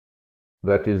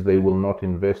 That is, they will not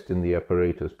invest in the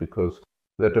apparatus because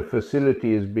that a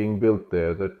facility is being built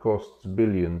there that costs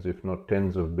billions, if not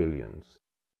tens of billions.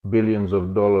 Billions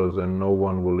of dollars, and no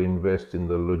one will invest in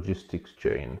the logistics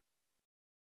chain.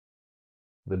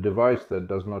 The device that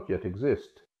does not yet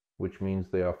exist, which means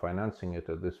they are financing it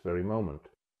at this very moment.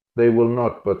 They will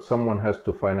not, but someone has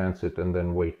to finance it and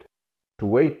then wait. To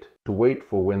wait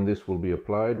for when this will be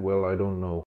applied, well, I don't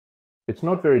know. It's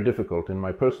not very difficult. In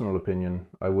my personal opinion,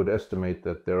 I would estimate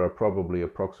that there are probably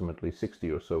approximately 60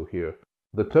 or so here.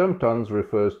 The term tons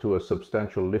refers to a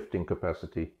substantial lifting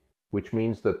capacity, which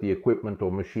means that the equipment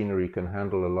or machinery can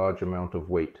handle a large amount of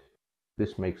weight.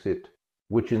 This makes it,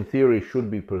 which in theory should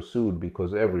be pursued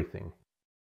because everything.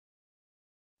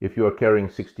 If you are carrying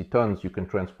 60 tons, you can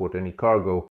transport any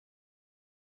cargo.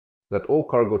 That all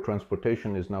cargo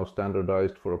transportation is now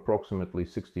standardized for approximately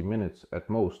 60 minutes at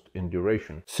most in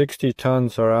duration. 60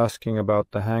 tons are asking about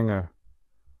the hangar.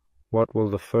 What will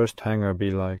the first hangar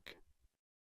be like?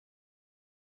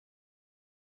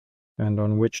 And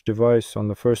on which device? On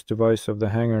the first device of the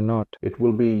hangar, not? It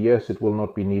will be, yes, it will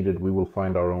not be needed. We will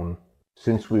find our own.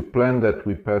 Since we plan that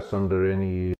we pass under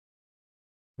any...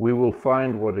 We will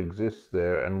find what exists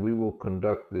there, and we will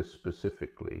conduct this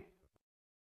specifically.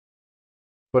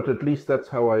 But at least that's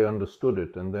how I understood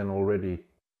it, and then already,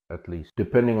 at least,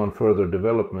 depending on further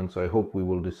developments, I hope we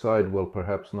will decide, well,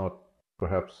 perhaps not,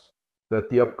 perhaps, that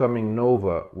the upcoming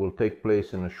Nova will take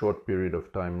place in a short period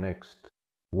of time next.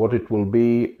 What it will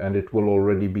be, and it will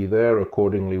already be there,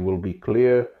 accordingly will be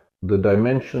clear, the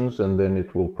dimensions, and then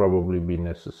it will probably be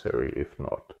necessary, if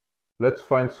not. Let's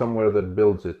find somewhere that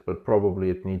builds it, but probably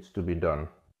it needs to be done.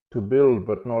 To build,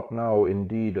 but not now,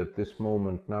 indeed, at this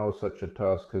moment, now such a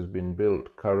task has been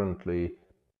built currently,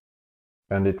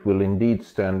 and it will indeed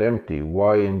stand empty.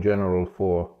 Why in general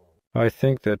for? I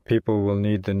think that people will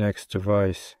need the next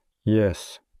device,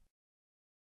 yes.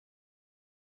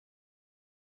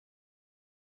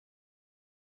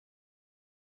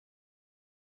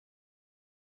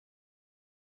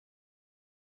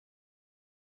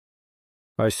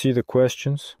 I see the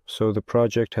questions, so the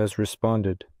project has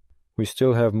responded. We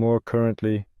still have more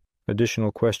currently,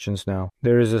 additional questions now.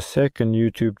 There is a second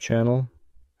YouTube channel,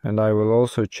 and I will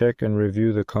also check and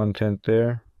review the content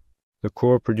there. The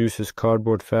core produces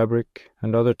cardboard fabric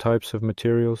and other types of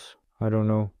materials, I don't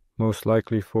know, most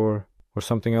likely for or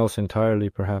something else entirely,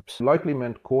 perhaps? Likely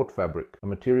meant court fabric, a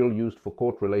material used for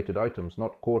court-related items,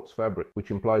 not quartz fabric,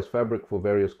 which implies fabric for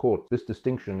various courts. This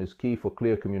distinction is key for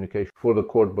clear communication for the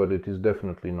court, but it is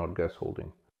definitely not gas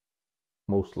holding.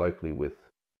 Most likely with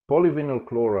polyvinyl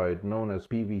chloride, known as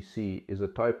PVC, is a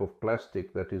type of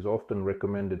plastic that is often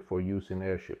recommended for use in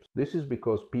airships. This is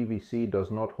because PVC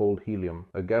does not hold helium,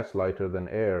 a gas lighter than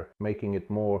air, making it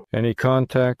more... Any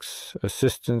contacts,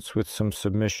 assistance with some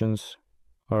submissions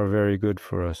are very good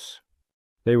for us.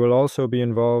 They will also be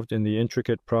involved in the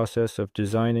intricate process of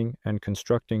designing and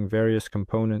constructing various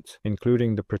components,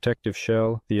 including the protective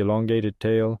shell, the elongated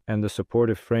tail, and the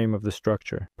supportive frame of the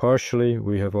structure. Partially,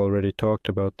 we have already talked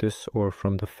about this, or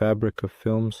from the fabric of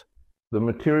films. The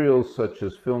materials such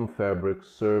as film fabrics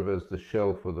serve as the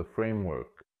shell for the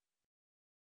framework.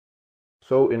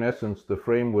 So, in essence, the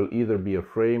frame will either be a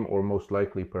frame or most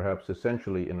likely, perhaps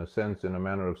essentially, in a sense, in a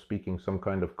manner of speaking, some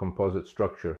kind of composite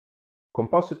structure.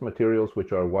 Composite materials,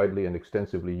 which are widely and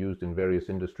extensively used in various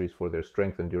industries for their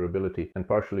strength and durability, and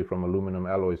partially from aluminum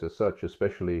alloys as such,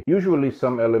 especially. Usually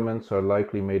some elements are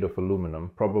likely made of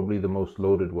aluminum, probably the most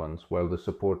loaded ones, while the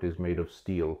support is made of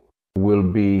steel. Will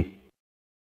be...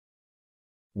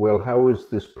 Well, how is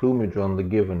this plumage on the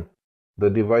given? The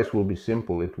device will be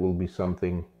simple. It will be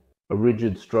something, a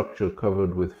rigid structure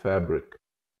covered with fabric,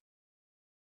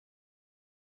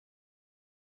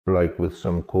 like with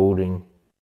some coating.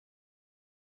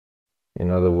 In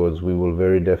other words, we will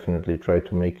very definitely try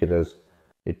to make it as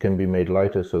it can be made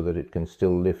lighter so that it can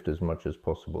still lift as much as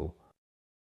possible.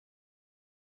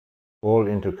 All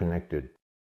interconnected.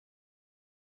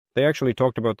 They actually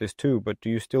talked about this too, but do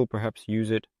you still perhaps use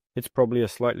it? It's probably a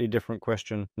slightly different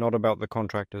question, not about the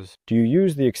contractors. Do you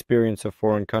use the experience of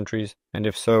foreign countries? And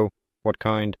if so, what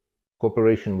kind?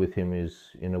 Cooperation with him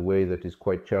is in a way that is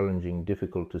quite challenging,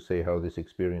 difficult to say how this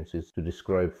experience is to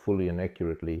describe fully and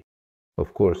accurately.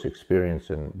 Of course,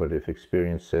 experience, but if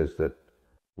experience says that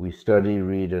we study,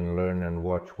 read, and learn and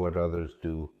watch what others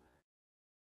do.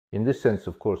 In this sense,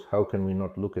 of course, how can we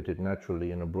not look at it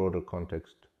naturally in a broader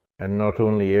context? And not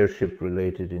only airship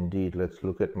related, indeed, let's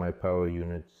look at my power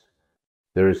units.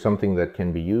 There is something that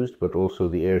can be used, but also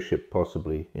the airship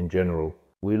possibly, in general.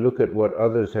 We look at what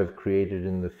others have created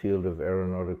in the field of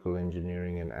aeronautical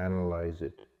engineering and analyze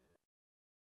it.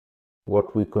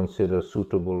 What we consider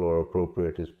suitable or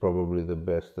appropriate is probably the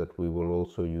best that we will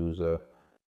also use.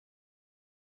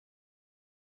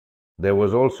 There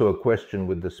was also a question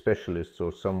with the specialists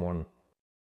or someone.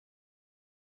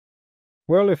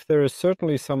 Well, if there is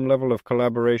certainly some level of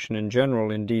collaboration in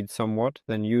general, indeed somewhat,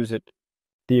 then use it.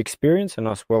 The experience in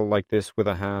us well like this with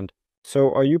a hand.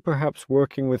 So are you perhaps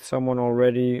working with someone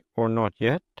already or not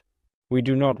yet? We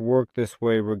do not work this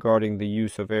way regarding the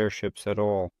use of airships at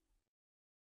all.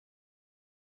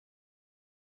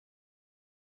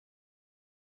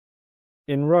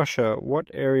 In Russia, what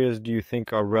areas do you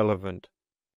think are relevant?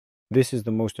 This is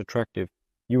the most attractive.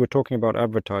 You were talking about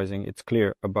advertising, it's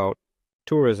clear, about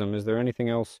tourism. Is there anything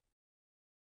else?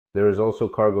 There is also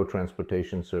cargo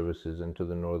transportation services into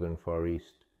the northern Far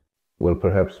East. Well,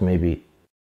 perhaps maybe.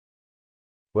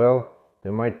 Well,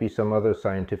 there might be some other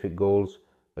scientific goals,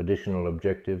 additional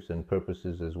objectives and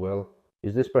purposes as well.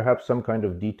 Is this perhaps some kind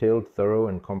of detailed, thorough,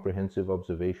 and comprehensive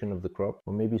observation of the crop?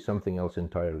 Or maybe something else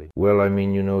entirely? Well, I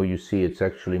mean, you see, it's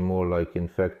actually more like, in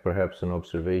fact, perhaps an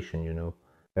observation,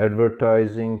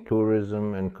 Advertising,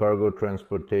 tourism, and cargo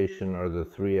transportation are the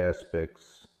three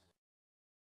aspects.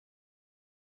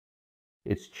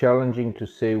 It's challenging to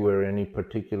say where any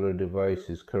particular device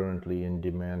is currently in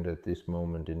demand at this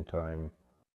moment in time.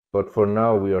 But for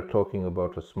now, we are talking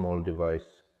about a small device.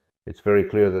 It's very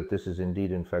clear that this is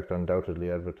indeed, in fact, undoubtedly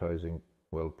advertising,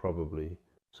 well, probably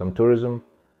some tourism.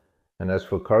 And as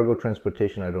for cargo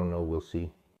transportation, I don't know, we'll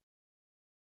see.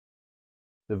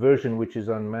 The version which is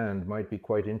unmanned might be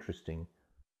quite interesting.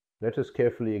 Let us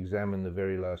carefully examine the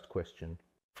very last question.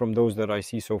 From those that I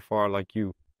see so far, like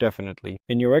you, definitely.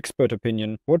 In your expert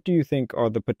opinion, what do you think are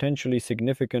the potentially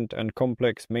significant and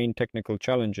complex main technical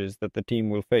challenges that the team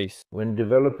will face? When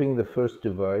developing the first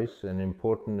device, an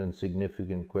important and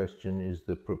significant question is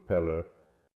the propeller.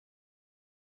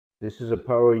 This is a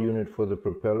power unit for the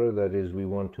propeller, that is, we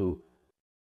want to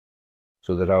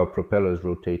so that our propellers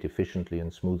rotate efficiently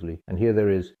and smoothly. And here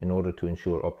there is, in order to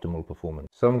ensure optimal performance.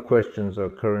 Some questions are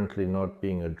currently not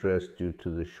being addressed due to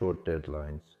the short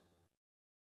deadlines.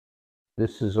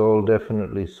 This is all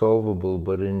definitely solvable,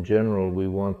 but in general we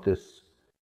want this.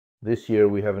 This year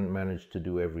we haven't managed to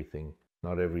do everything.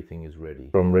 Not everything is ready.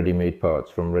 From ready-made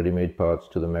parts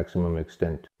to the maximum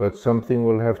extent. But something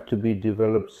will have to be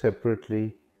developed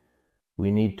separately. We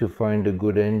need to find a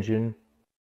good engine.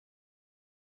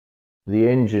 The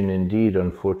engine indeed,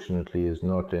 unfortunately, is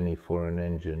not any foreign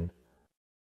engine.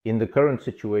 In the current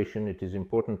situation, it is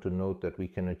important to note that we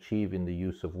can achieve in the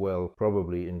use of well,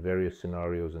 probably in various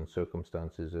scenarios and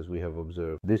circumstances as we have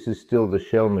observed. This is still the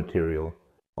shell material,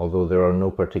 although there are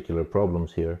no particular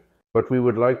problems here. But we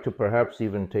would like to perhaps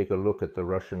even take a look at the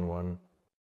Russian one.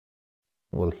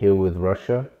 Well, here with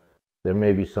Russia, there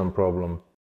may be some problem.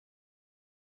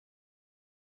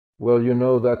 Well, you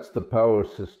know, that's the power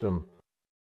system.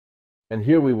 And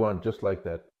here we want just like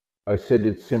that. I said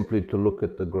it's simply to look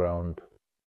at the ground.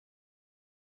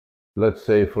 Let's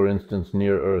say, for instance,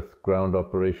 near-Earth ground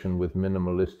operation with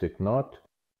minimalistic, not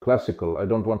classical. I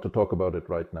don't want to talk about it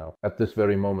right now, at this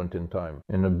very moment in time,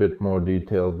 in a bit more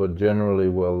detail, but generally,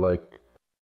 well, like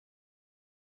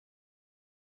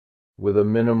with a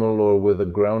minimal or with a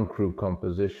ground crew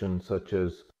composition, such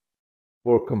as,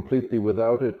 or completely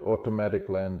without it, automatic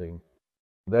landing.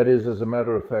 That is, as a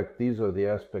matter of fact, these are the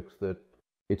aspects that,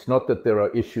 it's not that there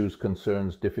are issues,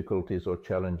 concerns, difficulties, or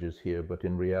challenges here, but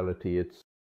in reality,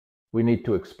 we need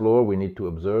to explore, we need to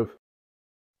observe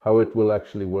how it will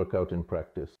actually work out in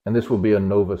practice. And this will be a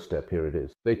NOVA step, here it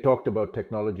is. They talked about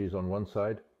technologies on one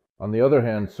side. On the other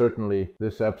hand, certainly,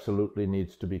 this absolutely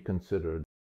needs to be considered.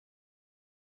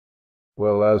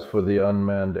 Well, as for the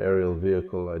unmanned aerial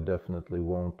vehicle, I definitely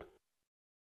won't.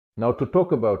 Now, to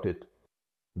talk about it,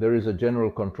 there is a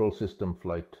general control system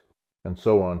flight, and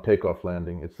so on, takeoff,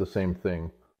 landing, it's the same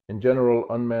thing. In general,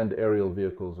 unmanned aerial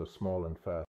vehicles are small and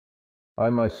fast. I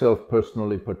myself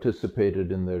personally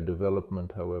participated in their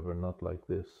development, however, not like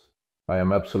this. I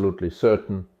am absolutely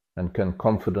certain and can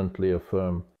confidently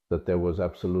affirm that there was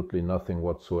absolutely nothing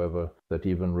whatsoever that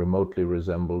even remotely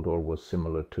resembled or was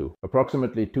similar to.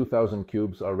 Approximately 2,000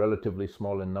 cubes are relatively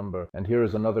small in number, and here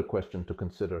is another question to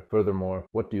consider. Furthermore,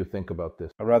 what do you think about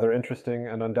this? A rather interesting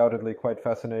and undoubtedly quite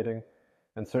fascinating,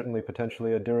 and certainly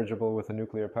potentially a dirigible with a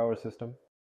nuclear power system.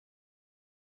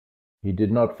 He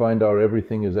did not find our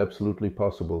everything is absolutely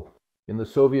possible. In the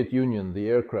Soviet Union, the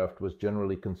aircraft was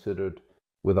generally considered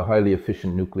with a highly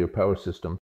efficient nuclear power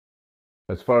system.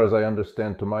 As far as I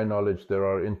understand, to my knowledge, there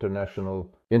are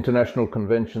international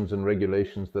conventions and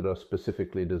regulations that are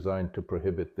specifically designed to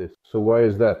prohibit this. So why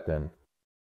is that then?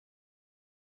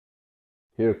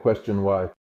 Here, question why.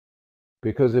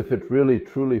 Because if it really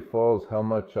truly falls, how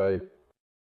much I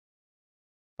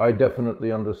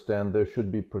definitely understand there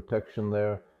should be protection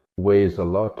there. Weighs a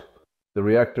lot. The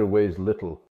reactor weighs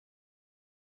little.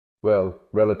 Well,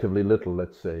 relatively little,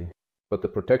 let's say. But the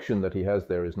protection that he has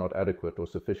there is not adequate or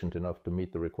sufficient enough to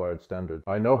meet the required standard.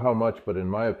 I know how much, but in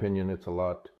my opinion, it's a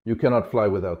lot. You cannot fly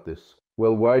without this.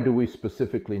 Well, why do we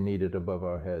specifically need it above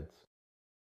our heads?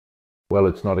 Well,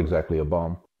 it's not exactly a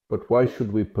bomb. But why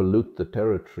should we pollute the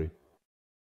territory?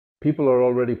 People are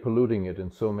already polluting it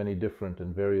in so many different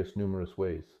and various numerous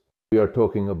ways. We are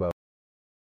talking about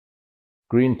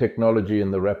green technology in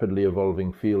the rapidly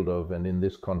evolving field of, and in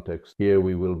this context, here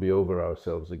we will be over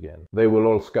ourselves again. They will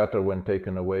all scatter when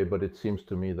taken away, but it seems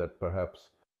to me that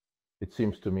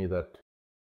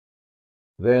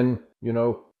then, you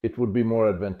know, it would be more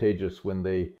advantageous when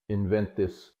they invent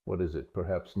this,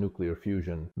 perhaps nuclear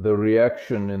fusion. The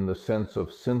reaction in the sense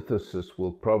of synthesis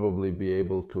will probably be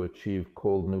able to achieve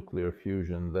cold nuclear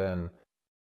fusion then.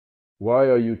 Why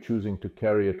are you choosing to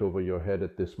carry it over your head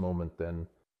at this moment then,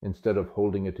 instead of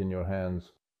holding it in your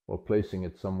hands or placing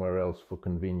it somewhere else for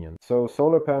convenience? So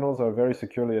solar panels are very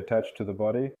securely attached to the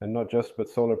body, and not just but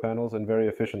solar panels, and very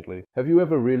efficiently. Have you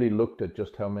ever really looked at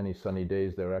just how many sunny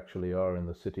days there actually are in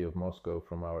the city of Moscow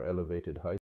from our elevated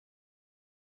height?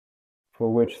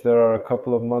 For which there are a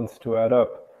couple of months to add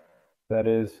up. That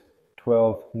is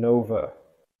 12 nova.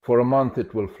 For a month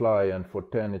it will fly, and for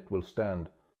 10 it will stand.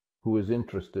 Who is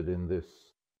interested in this?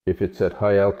 If it's at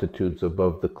high altitudes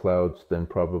above the clouds, then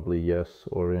probably yes.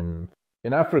 Or in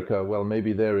Africa, well,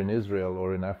 maybe there in Israel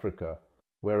or in Africa.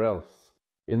 Where else?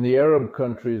 In the Arab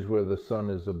countries where the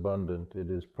sun is abundant, it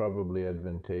is probably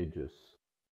advantageous.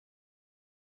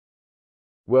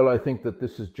 Well, I think that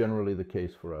this is generally the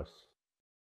case for us.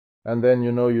 And then,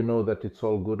 you know that it's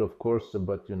all good, of course,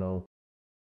 but,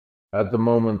 at the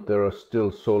moment there are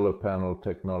still solar panel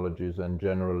technologies, and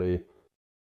generally,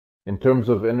 in terms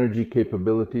of energy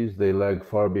capabilities, they lag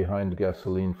far behind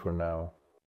gasoline for now.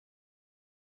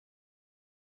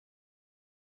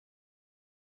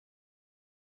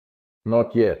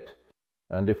 Not yet,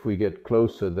 and if we get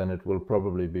closer, then it will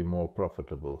probably be more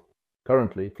profitable.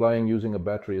 Currently, flying using a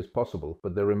battery is possible,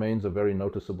 but there remains a very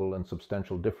noticeable and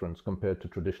substantial difference compared to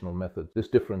traditional methods. This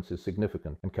difference is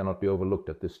significant and cannot be overlooked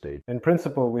at this stage. In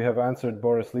principle, we have answered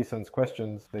Boris Lison's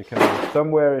questions.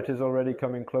 Somewhere it is already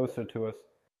coming closer to us.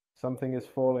 Something is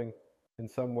falling in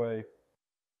some way.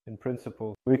 in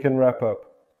principle, we can wrap up.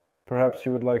 Perhaps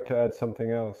you would like to add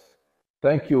something else.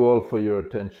 Thank you all for your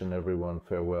attention, everyone.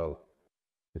 Farewell.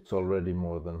 It's already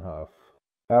more than half.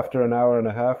 After an hour and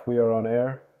a half, we are on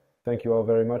air. Thank you all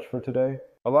very much for today.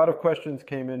 A lot of questions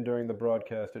came in during the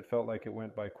broadcast. It felt like it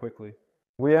went by quickly.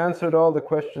 We answered all the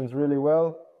questions really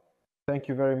well. Thank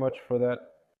you very much for that.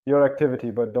 Your activity,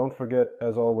 but don't forget,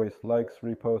 as always, likes,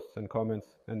 reposts, and comments,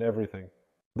 and everything.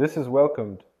 This is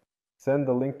welcomed. Send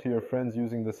the link to your friends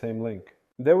using the same link.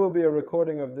 There will be a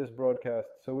recording of this broadcast,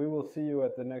 so we will see you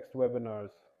at the next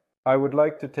webinars. I would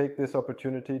like to take this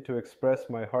opportunity to express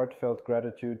my heartfelt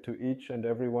gratitude to each and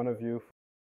every one of you